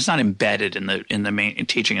not embedded in the main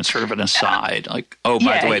teaching. It's sort of an aside, like,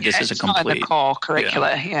 by the way, this is a complete. It's not in the core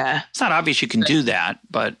curricula. Yeah. It's not obvious you can do that,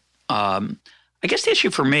 but I guess the issue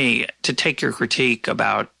for me, to take your critique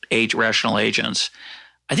about rational agents,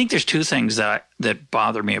 I think there's two things that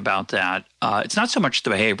bother me about that. It's not so much the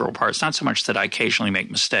behavioral part. It's not so much that I occasionally make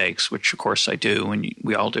mistakes, which of course I do, and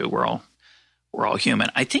we all do. We're all human.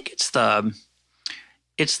 I think it's the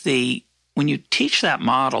when you teach that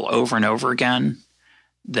model over and over again,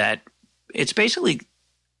 that it's basically,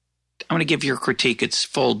 I'm going to give your critique its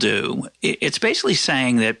full due. It's basically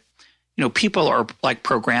saying that, people are like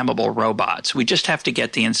programmable robots. We just have to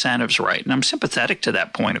get the incentives right. And I'm sympathetic to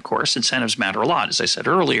that point, of course. Incentives matter a lot, as I said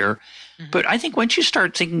earlier. Mm-hmm. But I think once you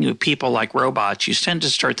start thinking of people like robots, you tend to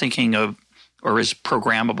start thinking of, or as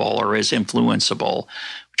programmable or as influenceable,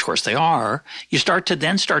 which of course they are. You start to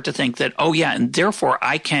think that, and therefore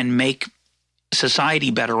I can make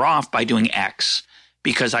society better off by doing X.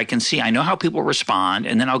 Because I know how people respond,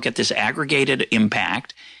 and then I'll get this aggregated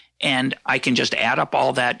impact, and I can just add up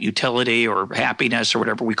all that utility or happiness or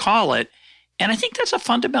whatever we call it. And I think that's a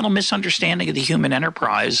fundamental misunderstanding of the human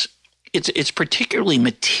enterprise. It's particularly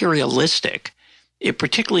materialistic. It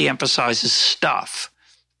particularly emphasizes stuff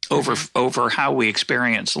over how we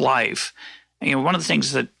experience life. And, one of the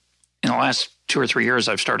things that in the last 2 or 3 years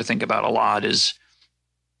I've started to think about a lot is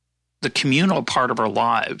the communal part of our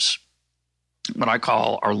lives. What I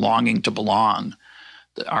call our longing to belong,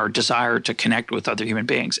 our desire to connect with other human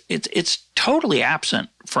beings. It's totally absent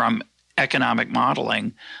from economic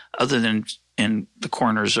modeling, other than in the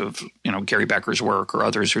corners of Gary Becker's work or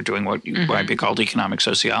others who are doing what might be called economic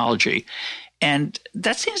sociology. And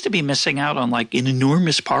that seems to be missing out on like an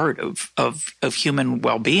enormous part of human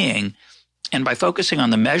well-being. And by focusing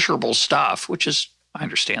on the measurable stuff, which is, I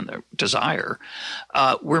understand the desire,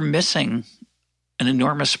 we're missing an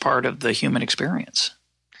enormous part of the human experience.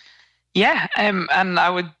 Yeah, and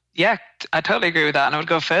I totally agree with that, and I would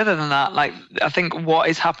go further than that. Like, I think what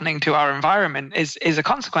is happening to our environment is a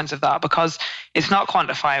consequence of that, because it's not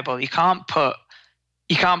quantifiable. You can't put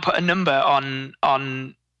a number on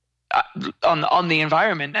the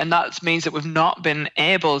environment, and that means that we've not been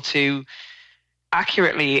able to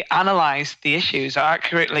accurately analyze the issues, or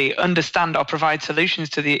accurately understand or provide solutions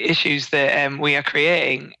to the issues that we are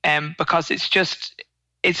creating, because it's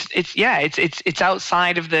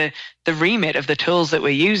outside of the remit of the tools that we're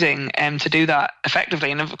using to do that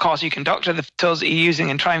effectively. And of course, you can doctor the tools that you're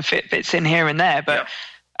using and try and fit bits in here and there. But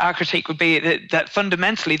our critique would be that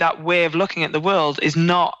fundamentally, that way of looking at the world is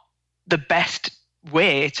not the best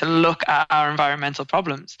way to look at our environmental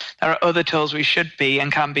problems. There are other tools we should be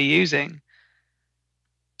and can be using.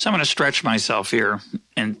 So I'm going to stretch myself here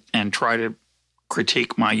and try to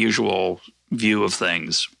critique my usual view of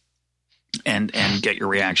things and get your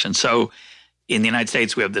reaction. So in the United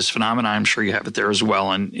States, we have this phenomenon. I'm sure you have it there as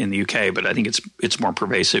well in the UK, but I think it's more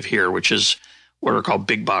pervasive here, which is what are called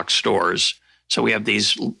big box stores. So we have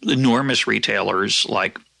these enormous retailers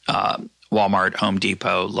like Walmart, Home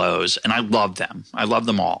Depot, Lowe's, and I love them. I love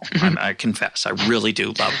them all. I confess. I really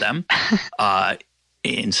do love them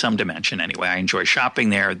in some dimension anyway. I enjoy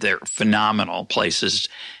shopping there. They're phenomenal places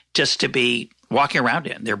just to be walking around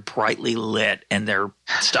in. They're brightly lit and their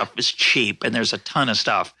stuff is cheap and there's a ton of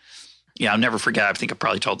stuff. Yeah, I'll never forget. I think I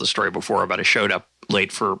probably told the story before about I showed up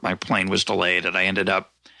late for my plane was delayed and I had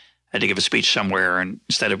to give a speech somewhere, and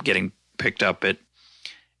instead of getting picked up at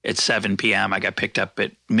 7 p.m., I got picked up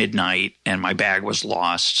at midnight and my bag was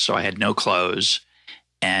lost. So I had no clothes.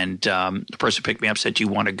 And the person who picked me up said, do you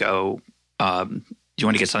want to go, do you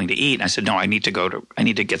want to get something to eat? And I said, no, I need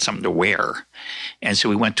to get something to wear. And so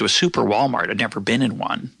we went to a super Walmart. I'd never been in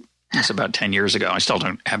one. It's about 10 years ago. I still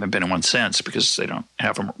haven't been in one since because they don't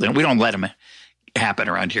have them. We don't let them happen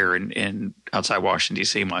around here in outside Washington,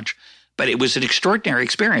 D.C. much. But it was an extraordinary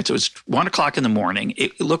experience. It was 1 o'clock in the morning.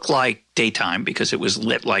 It looked like daytime because it was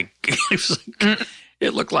lit like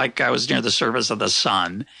it looked like I was near the surface of the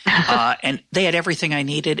sun. And they had everything I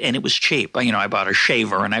needed, and it was cheap. I bought a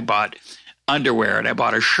shaver, and I bought underwear, and I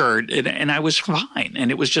bought a shirt, and I was fine.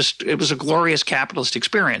 And it was a glorious capitalist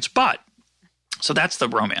experience. But so that's the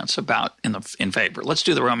romance about in favor. Let's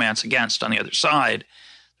do the romance against on the other side.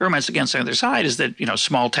 The romance against on the other side is that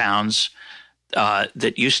small towns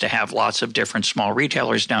that used to have lots of different small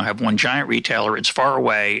retailers now have one giant retailer. It's far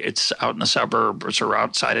away. It's out in the suburbs or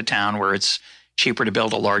outside of town where it's cheaper to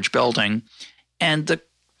build a large building. And the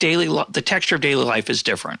texture of daily life is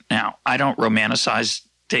different. Now, I don't romanticize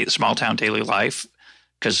small town daily life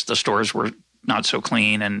because the stores were not so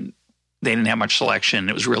clean and they didn't have much selection.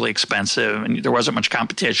 It was really expensive and there wasn't much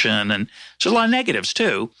competition. And so there's a lot of negatives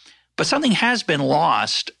too. But something has been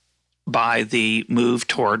lost by the move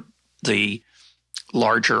toward the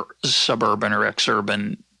larger suburban or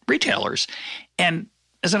ex-urban retailers. And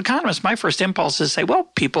as an economist, my first impulse is to say, well,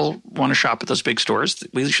 people want to shop at those big stores.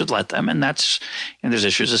 We should let them. And there's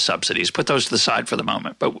issues of subsidies. Put those to the side for the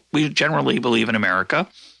moment. But we generally believe in America,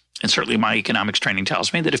 and certainly my economics training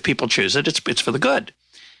tells me that if people choose it, it's for the good.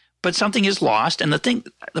 But something is lost. And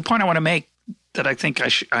the point I want to make that I think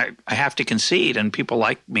I have to concede, and people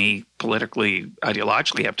like me politically,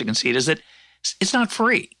 ideologically have to concede, is that it's not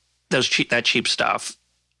free. That cheap stuff.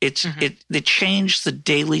 It changed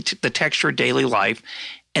the texture of daily life,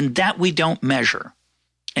 and that we don't measure.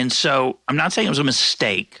 And so I'm not saying it was a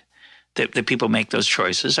mistake that people make those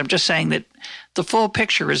choices. I'm just saying that the full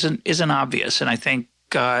picture isn't obvious, and I think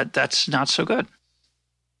that's not so good.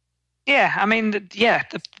 Yeah, I mean,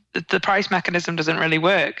 the price mechanism doesn't really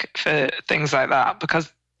work for things like that because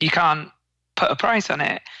you can't put a price on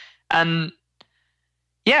it, and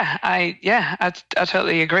I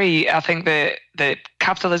totally agree. I think that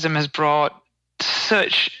capitalism has brought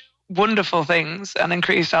such wonderful things and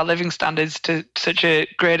increased our living standards to such a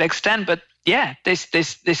great extent. But yeah, this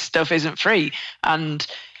stuff isn't free, and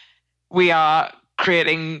we are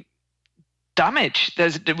creating damage.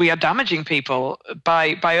 We are damaging people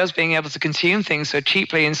by us being able to consume things so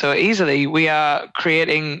cheaply and so easily. We are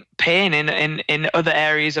creating pain in other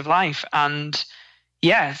areas of life, and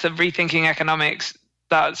so rethinking economics.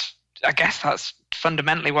 I guess that's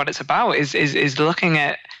fundamentally what it's about is looking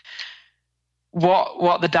at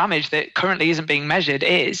what the damage that currently isn't being measured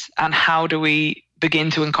is, and how do we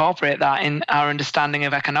begin to incorporate that in our understanding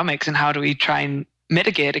of economics, and how do we try and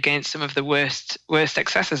mitigate against some of the worst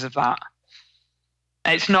excesses of that.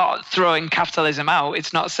 It's not throwing capitalism out.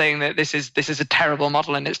 It's not saying that this is a terrible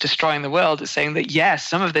model and it's destroying the world. It's saying that yes,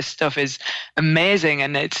 some of this stuff is amazing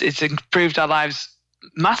and it's improved our lives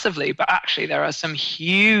massively, but actually there are some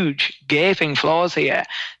huge gaping flaws here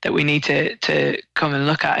that we need to come and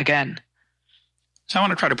look at again. So I want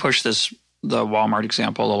to try to push the Walmart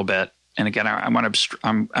example a little bit. And again,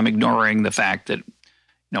 I'm ignoring the fact that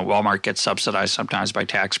Walmart gets subsidized sometimes by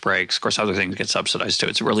tax breaks. Of course, other things get subsidized too.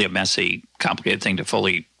 It's really a messy, complicated thing to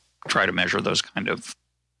fully try to measure those kind of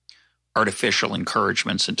artificial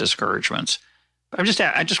encouragements and discouragements. But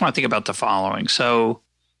I just want to think about the following. So,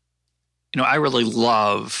 I really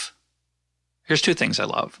love. Here's two things I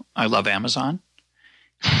love. I love Amazon,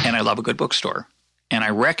 and I love a good bookstore. And I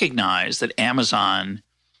recognize that Amazon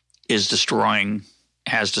has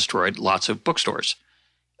destroyed lots of bookstores.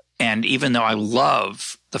 And even though I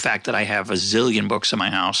love the fact that I have a zillion books in my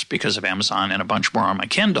house because of Amazon and a bunch more on my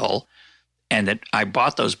Kindle, and that I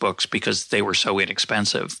bought those books because they were so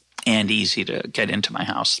inexpensive and easy to get into my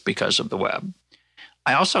house because of the web,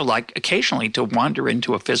 I also like occasionally to wander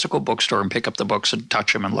into a physical bookstore and pick up the books and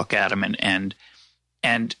touch them and look at them.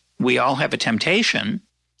 And we all have a temptation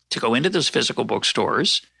to go into those physical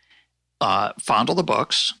bookstores, fondle the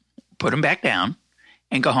books, put them back down,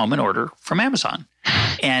 and go home and order from Amazon.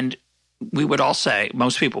 And we would all say,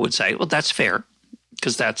 most people would say, well, that's fair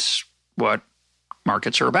because that's what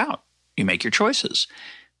markets are about. You make your choices.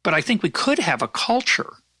 But I think we could have a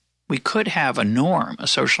culture. We could have a norm, a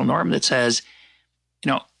social norm that says,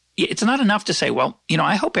 it's not enough to say, well,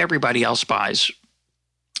 I hope everybody else buys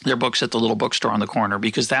their books at the little bookstore on the corner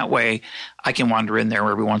because that way I can wander in there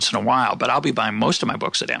every once in a while, but I'll be buying most of my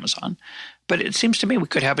books at Amazon. But it seems to me we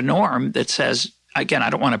could have a norm that says, again, I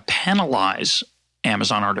don't want to penalize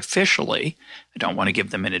Amazon artificially. I don't want to give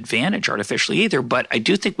them an advantage artificially either, but I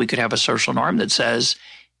do think we could have a social norm that says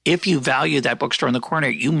if you value that bookstore in the corner,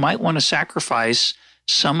 you might want to sacrifice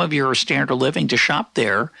some of your standard of living to shop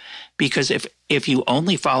there because if you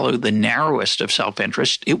only follow the narrowest of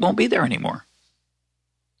self-interest, it won't be there anymore.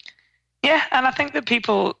 Yeah, and I think that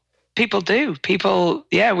people do.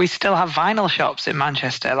 We still have vinyl shops in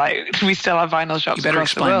Manchester. Like, we still have vinyl shops. You better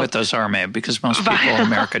explain what those are, Maeve, because most people in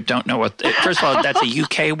America don't know what. First of all, that's a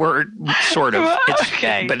UK word, sort of.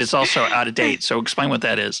 Okay. But it's also out of date. So explain what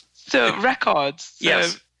that is. So records.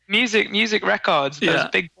 Yes. Music records, those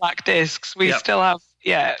big black discs. We still have,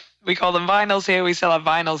 we call them vinyls here. We still have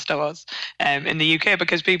vinyl stores in the UK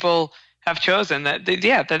because people have chosen that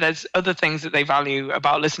there's other things that they value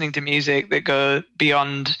about listening to music that go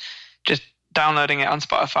beyond just downloading it on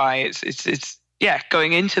Spotify. It's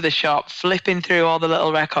going into the shop, flipping through all the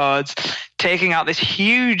little records, taking out this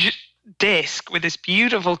huge disc with this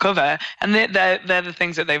beautiful cover, and they're the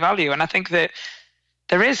things that they value. And I think that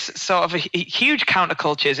there is sort of a huge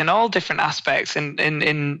countercultures in all different aspects. So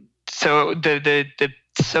the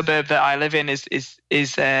suburb that I live in is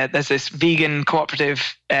there's this vegan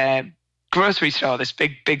cooperative grocery store, this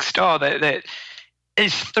big store that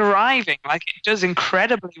is thriving. Like, it does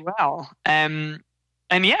incredibly well. That's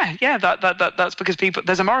because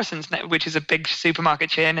there's a Morrison's, which is a big supermarket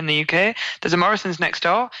chain in the UK. There's a Morrison's next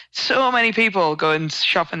door. So many people go and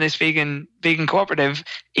shop in this vegan cooperative,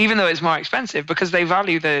 even though it's more expensive, because they share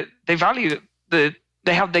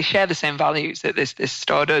the same values that this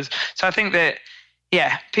store does. So I think that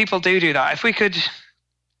people do that. If we could,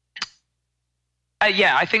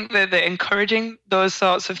 I think that encouraging those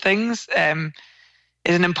sorts of things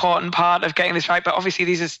is an important part of getting this right. But obviously,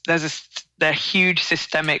 there are huge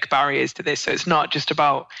systemic barriers to this. So it's not just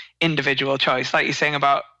about individual choice, like you're saying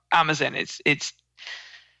about Amazon. It's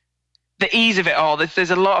the ease of it all.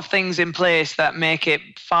 There's a lot of things in place that make it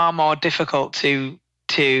far more difficult to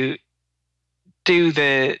do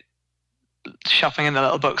the shopping in the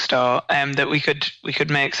little bookstore. That we could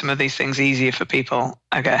make some of these things easier for people,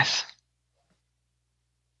 I guess.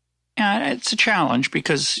 Yeah, it's a challenge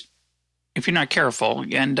because if you're not careful,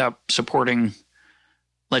 you end up supporting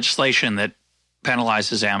legislation that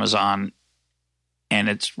penalizes Amazon, and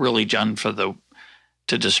it's really done to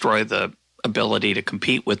destroy the ability to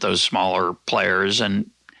compete with those smaller players. And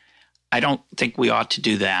I don't think we ought to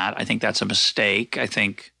do that. I think that's a mistake. I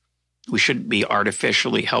think we shouldn't be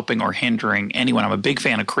artificially helping or hindering anyone. I'm a big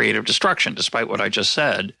fan of creative destruction, despite what I just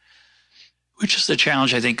said, which is the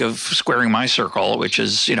challenge, I think, of squaring my circle, which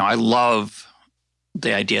is, I love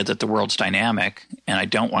the idea that the world's dynamic and I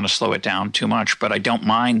don't want to slow it down too much, but I don't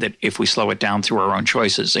mind that if we slow it down through our own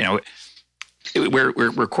choices. We're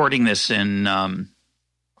recording this in the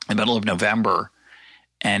middle of November,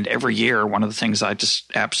 and every year one of the things I just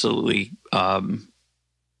absolutely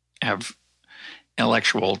have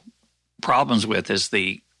intellectual problems with is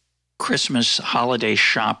the Christmas holiday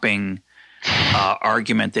shopping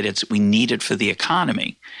argument that we need it for the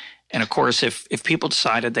economy. And of course, if people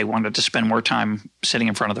decided they wanted to spend more time sitting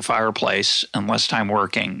in front of the fireplace and less time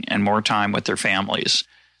working and more time with their families,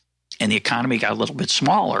 and the economy got a little bit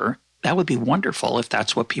smaller, that would be wonderful if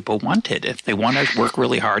that's what people wanted. If they want to work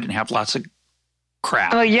really hard and have lots of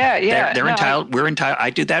crap. Oh yeah. They're entitled. We're entitled. I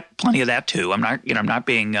do that, plenty of that too. I'm not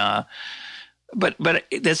being. But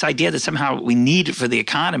this idea that somehow we need it for the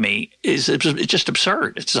economy is just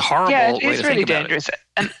absurd. It's a horrible way to think about it. It's really dangerous.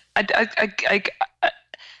 And I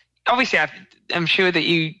obviously, I'm sure that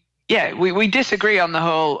we disagree on the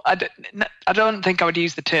whole. I don't think I would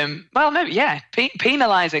use the term,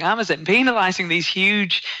 penalizing Amazon, penalizing these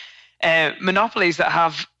huge monopolies that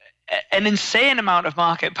have an insane amount of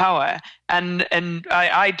market power. And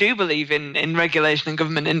I do believe in regulation and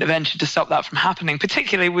government intervention to stop that from happening,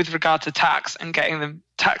 particularly with regard to tax and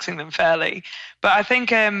taxing them fairly. But I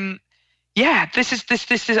think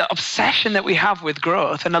this is an obsession that we have with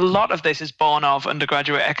growth, and a lot of this is born of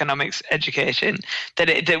undergraduate economics education. That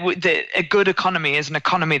a good economy is an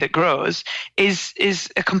economy that grows is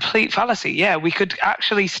a complete fallacy. Yeah, we could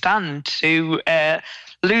actually stand to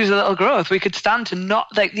lose a little growth. We could stand to not,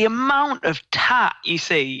 like, the amount of tat you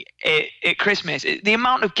see at Christmas, the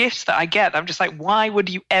amount of gifts that I get. I'm just like, why would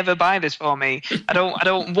you ever buy this for me? I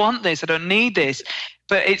don't want this. I don't need this.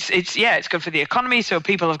 But it's good for the economy. So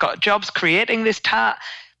people have got jobs creating this tat.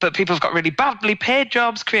 But people have got really badly paid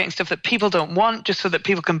jobs creating stuff that people don't want, just so that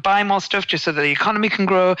people can buy more stuff, just so that the economy can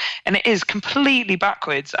grow. And it is completely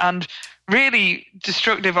backwards and really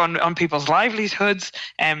destructive on people's livelihoods,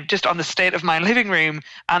 just on the state of my living room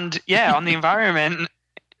and, on the environment.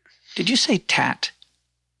 Did you say tat?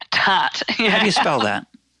 Tat, yeah. How do you spell that?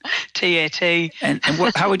 T-A-T. And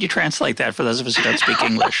how would you translate that for those of us who don't speak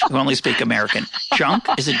English, who only speak American? Junk?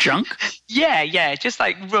 Is it junk? Yeah. Just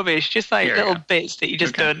like rubbish, just like little bits that you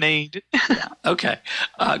just don't need. Yeah. Okay.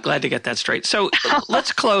 Glad to get that straight. So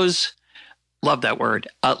let's close. Love that word.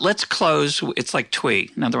 Let's close. It's like twee,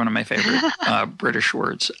 another one of my favorite British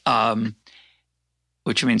words,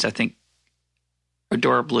 which means, I think,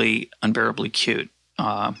 adorably, unbearably cute.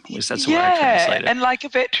 At least that's the way I translate it. And like a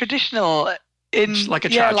bit traditional. Like a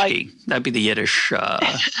tchotchke. That'd be the Yiddish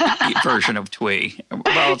version of twee.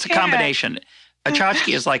 Well, it's a combination. A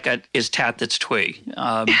tchotchke is tat that's twee.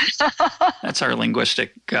 That's our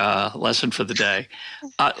linguistic lesson for the day.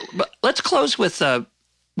 But let's close with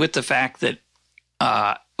the fact that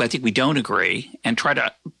I think we don't agree, and try to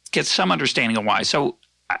get some understanding of why. So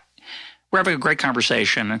we're having a great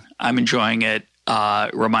conversation. I'm enjoying it.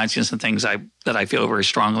 Reminds me of some things that I feel very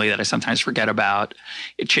strongly that I sometimes forget about.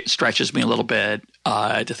 It stretches me a little bit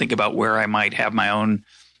to think about where I might have my own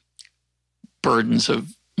burdens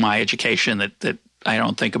of my education that I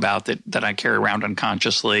don't think about, that I carry around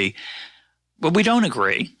unconsciously. But we don't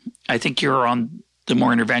agree. I think you're on the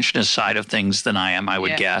more interventionist side of things than I am, I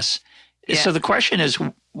would guess. Yeah. So the question is,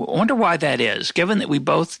 I wonder why that is, given that we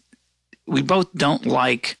both don't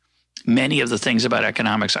like many of the things about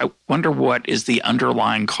economics. I wonder what is the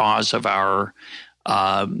underlying cause of our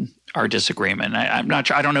disagreement. I'm not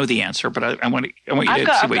sure. I don't know the answer, but I want you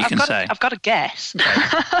to see what you can say. I've got a guess.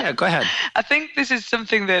 Okay. Yeah, go ahead. I think this is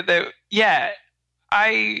something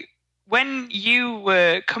when you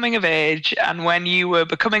were coming of age and when you were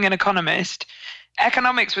becoming an economist,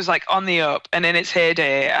 economics was like on the up and in its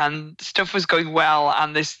heyday, and stuff was going well,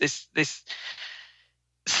 and this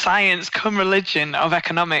science come religion of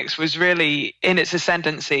economics was really in its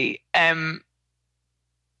ascendancy. I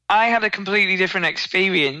had a completely different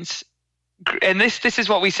experience, and this is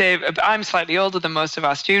what we say. I'm slightly older than most of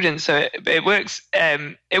our students, so it works.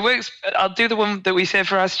 I'll do the one that we say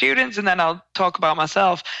for our students, and then I'll talk about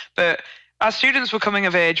myself. But our students were coming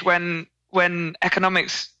of age when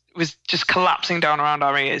economics was just collapsing down around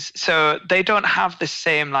our ears, so they don't have the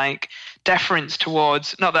same deference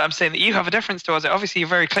towards, not that I'm saying that you have a deference towards it, obviously you're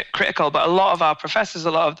very critical, but a lot of our professors,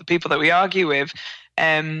 a lot of the people that we argue with,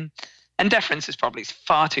 and deference is probably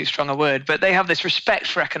far too strong a word, but they have this respect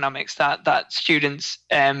for economics that students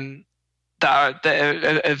that are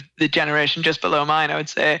of the generation just below mine, I would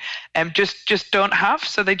say, just don't have.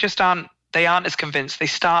 So they aren't as convinced. They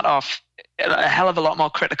start off a hell of a lot more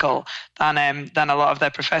critical than a lot of their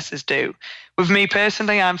professors do. With me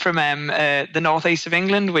personally, I'm from the northeast of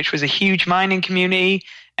England, which was a huge mining community,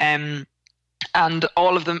 and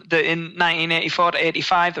all of them, in 1984 to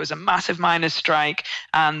 85, there was a massive miners' strike,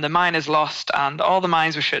 and the miners lost, and all the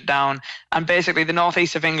mines were shut down. And basically, the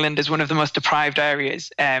northeast of England is one of the most deprived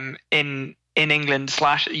areas in England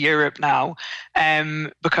 / Europe now,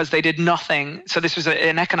 because they did nothing. So this was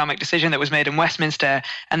an economic decision that was made in Westminster,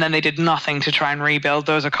 and then they did nothing to try and rebuild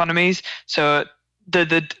those economies. So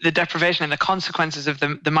the deprivation and the consequences of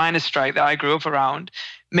the miners' strike that I grew up around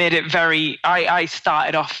made it very, I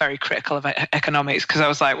started off very critical of economics, because I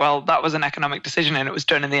was like, well, that was an economic decision and it was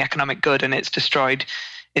done in the economic good, and it's destroyed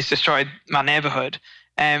my neighborhood.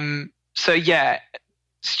 So yeah,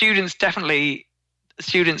 students today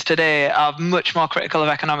are much more critical of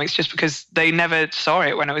economics just because they never saw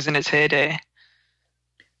it when it was in its heyday.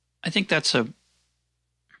 I think that's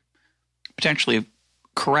potentially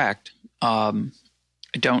correct. I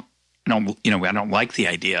don't like the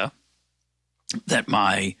idea that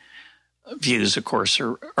my views, of course,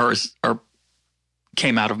 are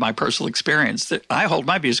came out of my personal experience. That I hold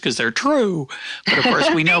my views because they're true, but of course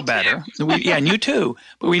we know better. And you too.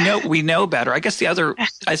 But we know better. I guess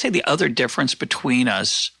the other difference between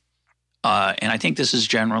us, and I think this is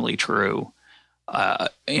generally true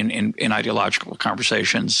in ideological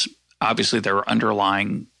conversations. Obviously, there are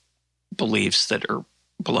underlying beliefs that are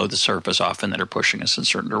below the surface often that are pushing us in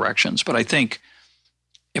certain directions. But I think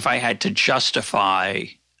if I had to justify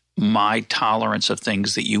my tolerance of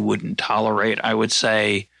things that you wouldn't tolerate, I would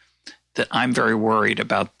say that I'm very worried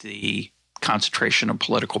about the concentration of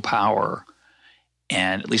political power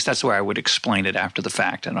And at least that's the way I would explain it after the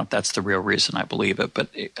fact. I don't know if that's the real reason I believe it, but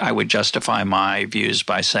I would justify my views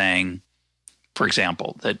by saying, for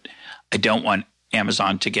example, that I don't want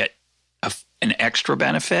Amazon to get an extra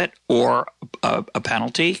benefit or a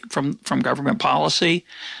penalty from government policy,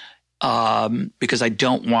 because I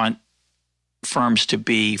don't want firms to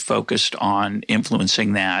be focused on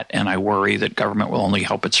influencing that, and I worry that government will only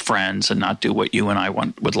help its friends and not do what you and I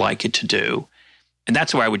would like it to do. And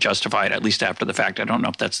that's why I would justify it, at least after the fact. I don't know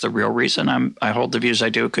if that's the real reason I hold the views I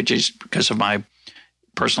do. It could just because of my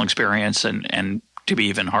personal experience, and to be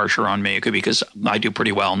even harsher on me, it could be because I do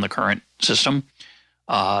pretty well in the current system.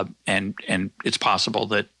 And it's possible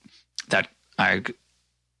that I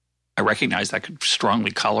recognize that could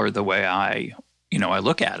strongly color the way I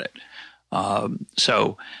look at it.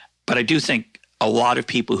 But I do think a lot of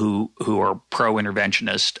people who are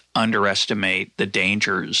pro-interventionist underestimate the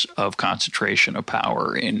dangers of concentration of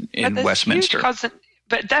power in Westminster.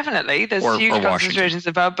 But definitely, there's huge concentrations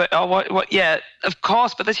of power. But of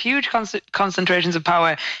course. But there's huge concentrations of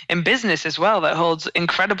power in business as well that holds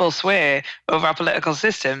incredible sway over our political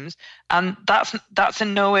systems, and that's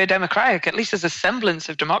in no way democratic. At least there's a semblance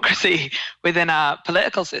of democracy within our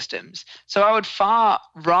political systems. So I would far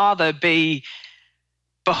rather be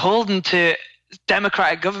beholden to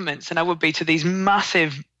democratic governments than I would be to these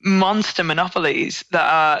massive monster monopolies that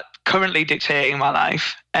are currently dictating my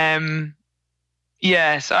life. So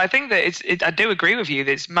I think that I do agree with you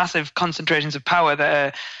that it's massive concentrations of power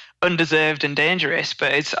that are undeserved and dangerous,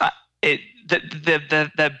 but they're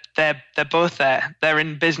both there. They're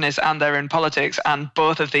in business and they're in politics, and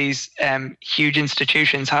both of these huge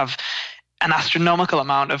institutions have an astronomical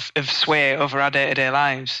amount of sway over our day-to-day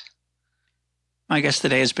lives. My guest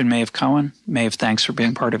today has been Maeve Cohen. Maeve, thanks for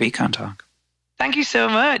being part of EconTalk. Thank you so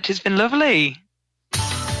much. It's been lovely.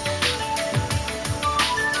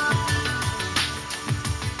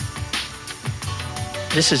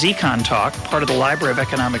 This is EconTalk, part of the Library of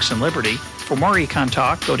Economics and Liberty. For more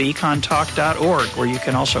EconTalk, go to econtalk.org, where you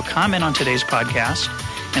can also comment on today's podcast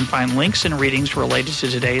and find links and readings related to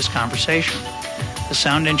today's conversation. The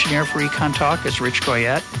sound engineer for EconTalk is Rich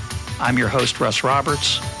Goyette. I'm your host, Russ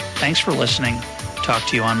Roberts. Thanks for listening. Talk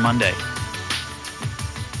to you on Monday.